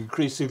becoming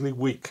increasingly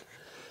weak.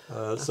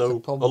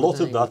 So a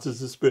lot of that is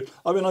the spirit.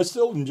 I mean, I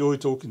still enjoy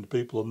talking to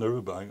people on the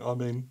riverbank. I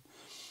mean,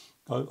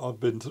 I'm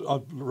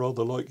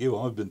rather like you.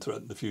 I've been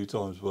threatened a few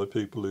times by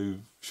people who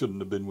shouldn't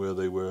have been where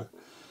they were.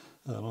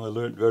 And I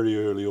learnt very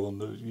early on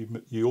that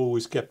you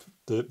always kept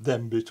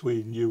them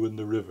between you and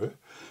the river.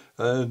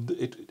 And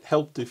it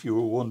helped if you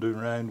were wandering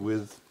around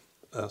with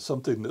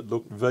something that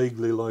looked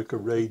vaguely like a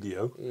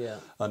radio. Yeah.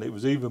 And it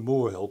was even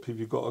more help if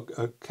you got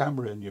a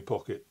camera in your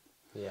pocket.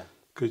 Yeah.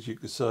 Because you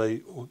could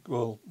say,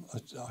 well,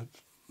 I've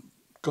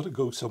got to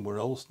go somewhere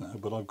else now,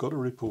 but I've got to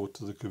report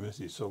to the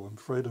committee, so I'm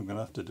afraid I'm going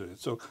to have to do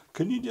it. So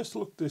can you just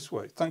look this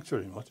way? Thanks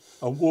very much.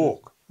 And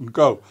walk and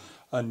go.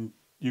 And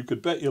you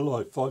could bet your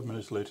life 5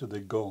 minutes later they're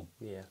gone.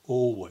 Yeah.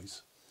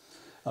 Always.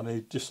 And they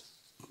just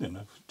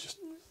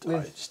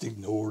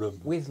ignore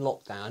them. With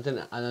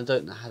lockdown, I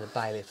don't know how the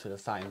bailiffs would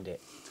have found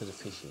it for the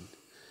fishing,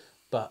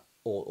 but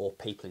or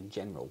people in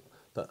general.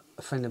 But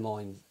a friend of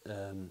mine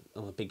on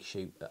a big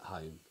shoot at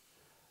home,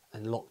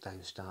 and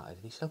lockdown started,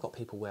 and he said, I've got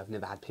people where I've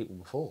never had people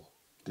before.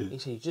 Yeah. He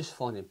said, you're just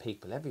finding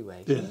people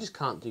everywhere. You just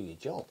can't do your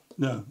job.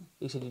 No.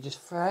 He said, you're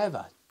just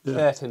forever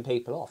turning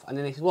people off. And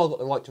then he said, well, I've got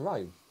the right to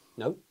roam.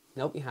 Nope,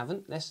 you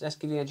haven't. Let's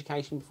give you an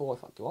education before I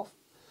fuck you off.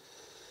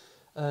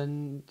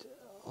 And,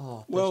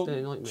 it's been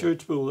a nightmare.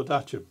 Churchpool at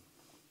Atcham.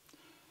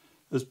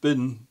 There's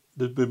been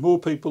more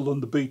people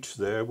on the beach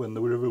there when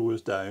the river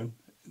was down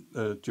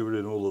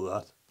during all of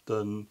that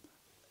than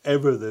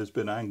ever there's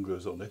been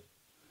anglers on it.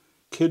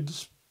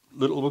 Kids,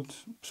 little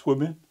ones,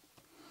 swimming.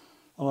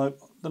 And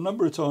the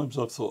number of times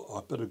I've thought,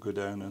 I better go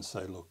down and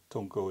say, look,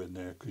 don't go in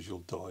there because you'll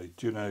die.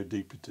 Do you know how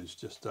deep it is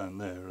just down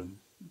there? And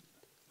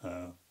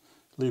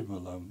leave them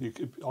alone.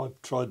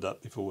 I've tried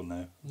that before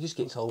now. You just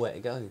get told where to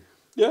go.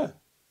 Yeah.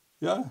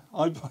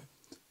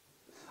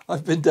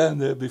 I've been down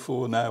there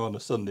before now on a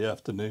Sunday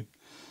afternoon.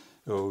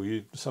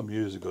 Some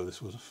years ago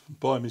this was,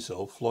 by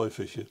myself, fly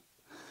fishing.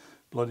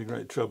 Bloody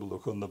great treble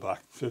hook on the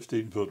back,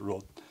 15-foot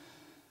rod.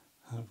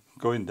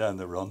 Going down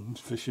the run,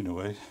 fishing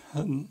away,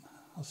 and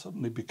I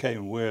suddenly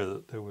became aware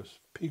that there was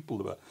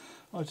people about.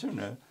 I turned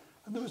around,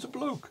 and there was a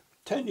bloke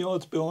 10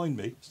 yards behind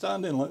me,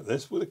 standing like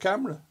this with a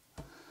camera.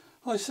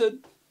 I said,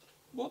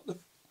 what the f***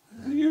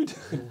 are you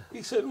doing?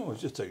 He said, I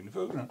was just taking a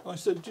photograph. I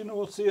said, do you know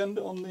what's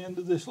on the end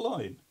of this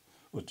line?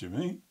 What do you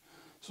mean?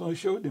 So I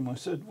showed him, I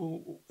said,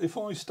 well, if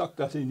I stuck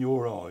that in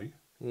your eye,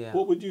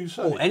 what would you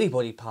say? Well,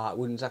 anybody part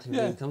wouldn't exactly be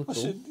comfortable. I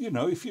said,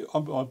 if you,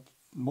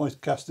 my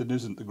casting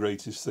isn't the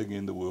greatest thing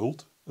in the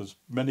world, as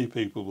many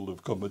people will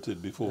have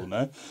commented before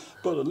now,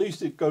 but at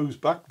least it goes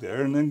back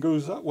there and then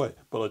goes that way.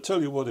 But I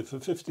tell you what, if a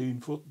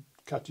 15-foot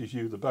catches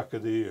you the back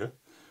of the ear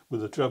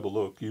with a treble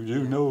hook, you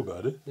do know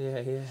about it. Yeah,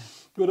 yeah.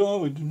 But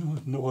I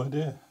had no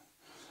idea.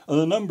 And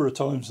a number of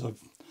times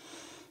I've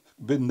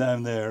been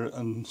down there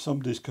and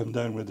somebody's come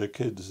down with their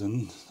kids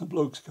and the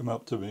bloke's come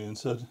up to me and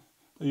said,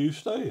 "Are you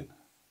staying?"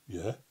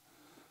 "Yeah."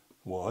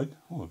 "Why?"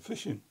 "Oh, I'm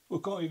fishing." "Well,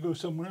 can't you go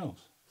somewhere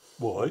else?"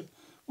 "Why?"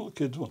 "Well, the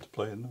kids want to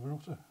play in the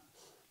water."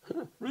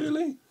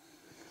 "Really?"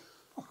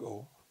 Fuck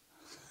off.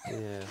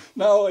 Yeah.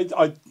 No,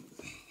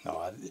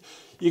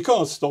 you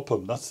can't stop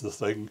them. That's the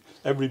thing.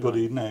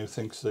 Everybody now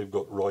thinks they've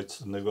got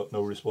rights and they've got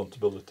no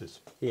responsibilities.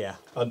 Yeah.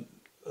 And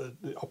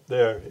up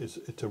there, it's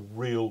a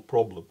real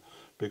problem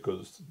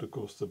because, of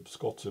course, the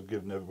Scots have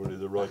given everybody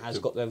the right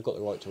They've got the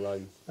right to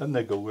roam. and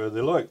they go where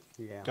they like.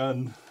 Yeah.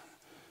 And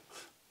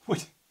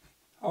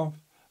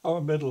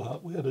our middle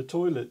hut, we had a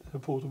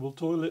portable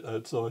toilet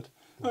outside.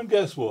 And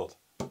guess what?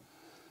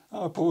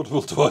 Our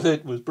portable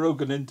toilet was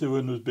broken into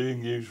and was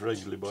being used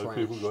regularly by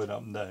people going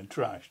up and down,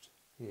 trashed.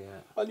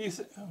 Yeah. And you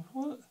think, "Oh,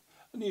 what?"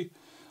 And a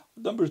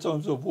number of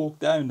times I've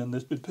walked down and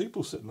there's been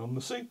people sitting on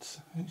the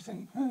seats. And you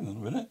think, hang on a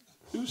minute,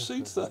 whose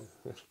seat's that?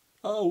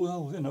 "Oh,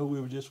 well,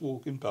 we were just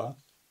walking past."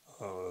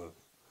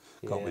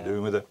 Can't be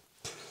doing with it.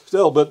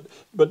 Still, but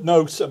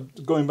no,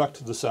 going back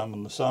to the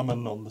salmon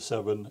on the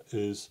 7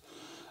 is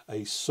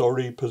a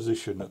sorry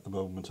position at the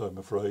moment, I'm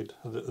afraid.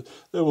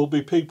 There will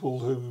be people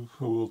who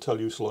will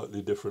tell you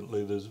slightly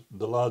differently. There's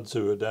the lads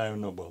who are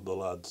down,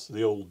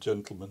 the old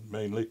gentlemen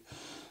mainly,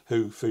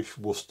 who fish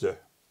Worcester,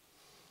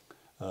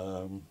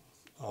 are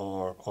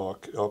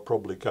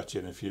probably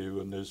catching a few,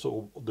 and there's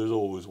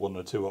always one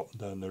or two up and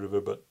down the river,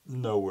 but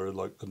nowhere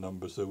like the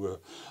numbers there were.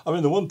 I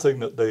mean, the one thing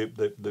that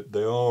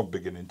they are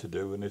beginning to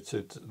do, and it's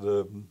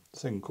the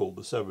thing called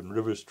the Seven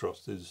Rivers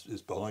Trust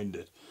is behind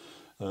it.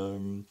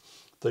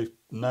 They've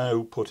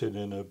now put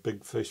in a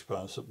big fish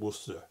pass at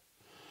Worcester.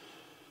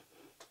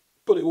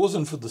 But it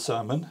wasn't for the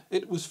salmon,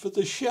 it was for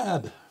the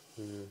shad.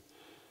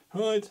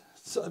 Right?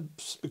 So,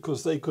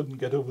 because they couldn't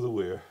get over the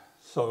weir.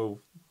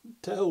 So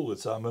tell the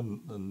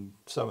salmon and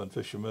salmon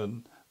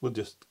fishermen, we'll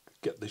just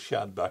get the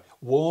shad back.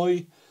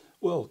 Why?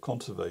 Well,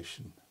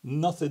 conservation.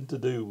 Nothing to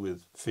do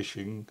with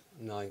fishing.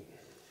 No.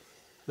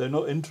 They're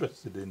not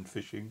interested in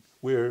fishing.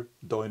 We're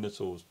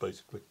dinosaurs,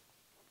 basically.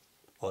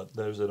 Right,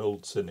 there's an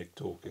old cynic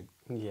talking.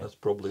 Yeah. That's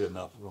probably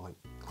enough. Right.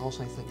 I'll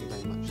say thank you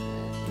very much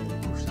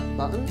there. Push that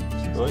button.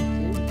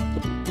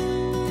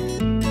 Right.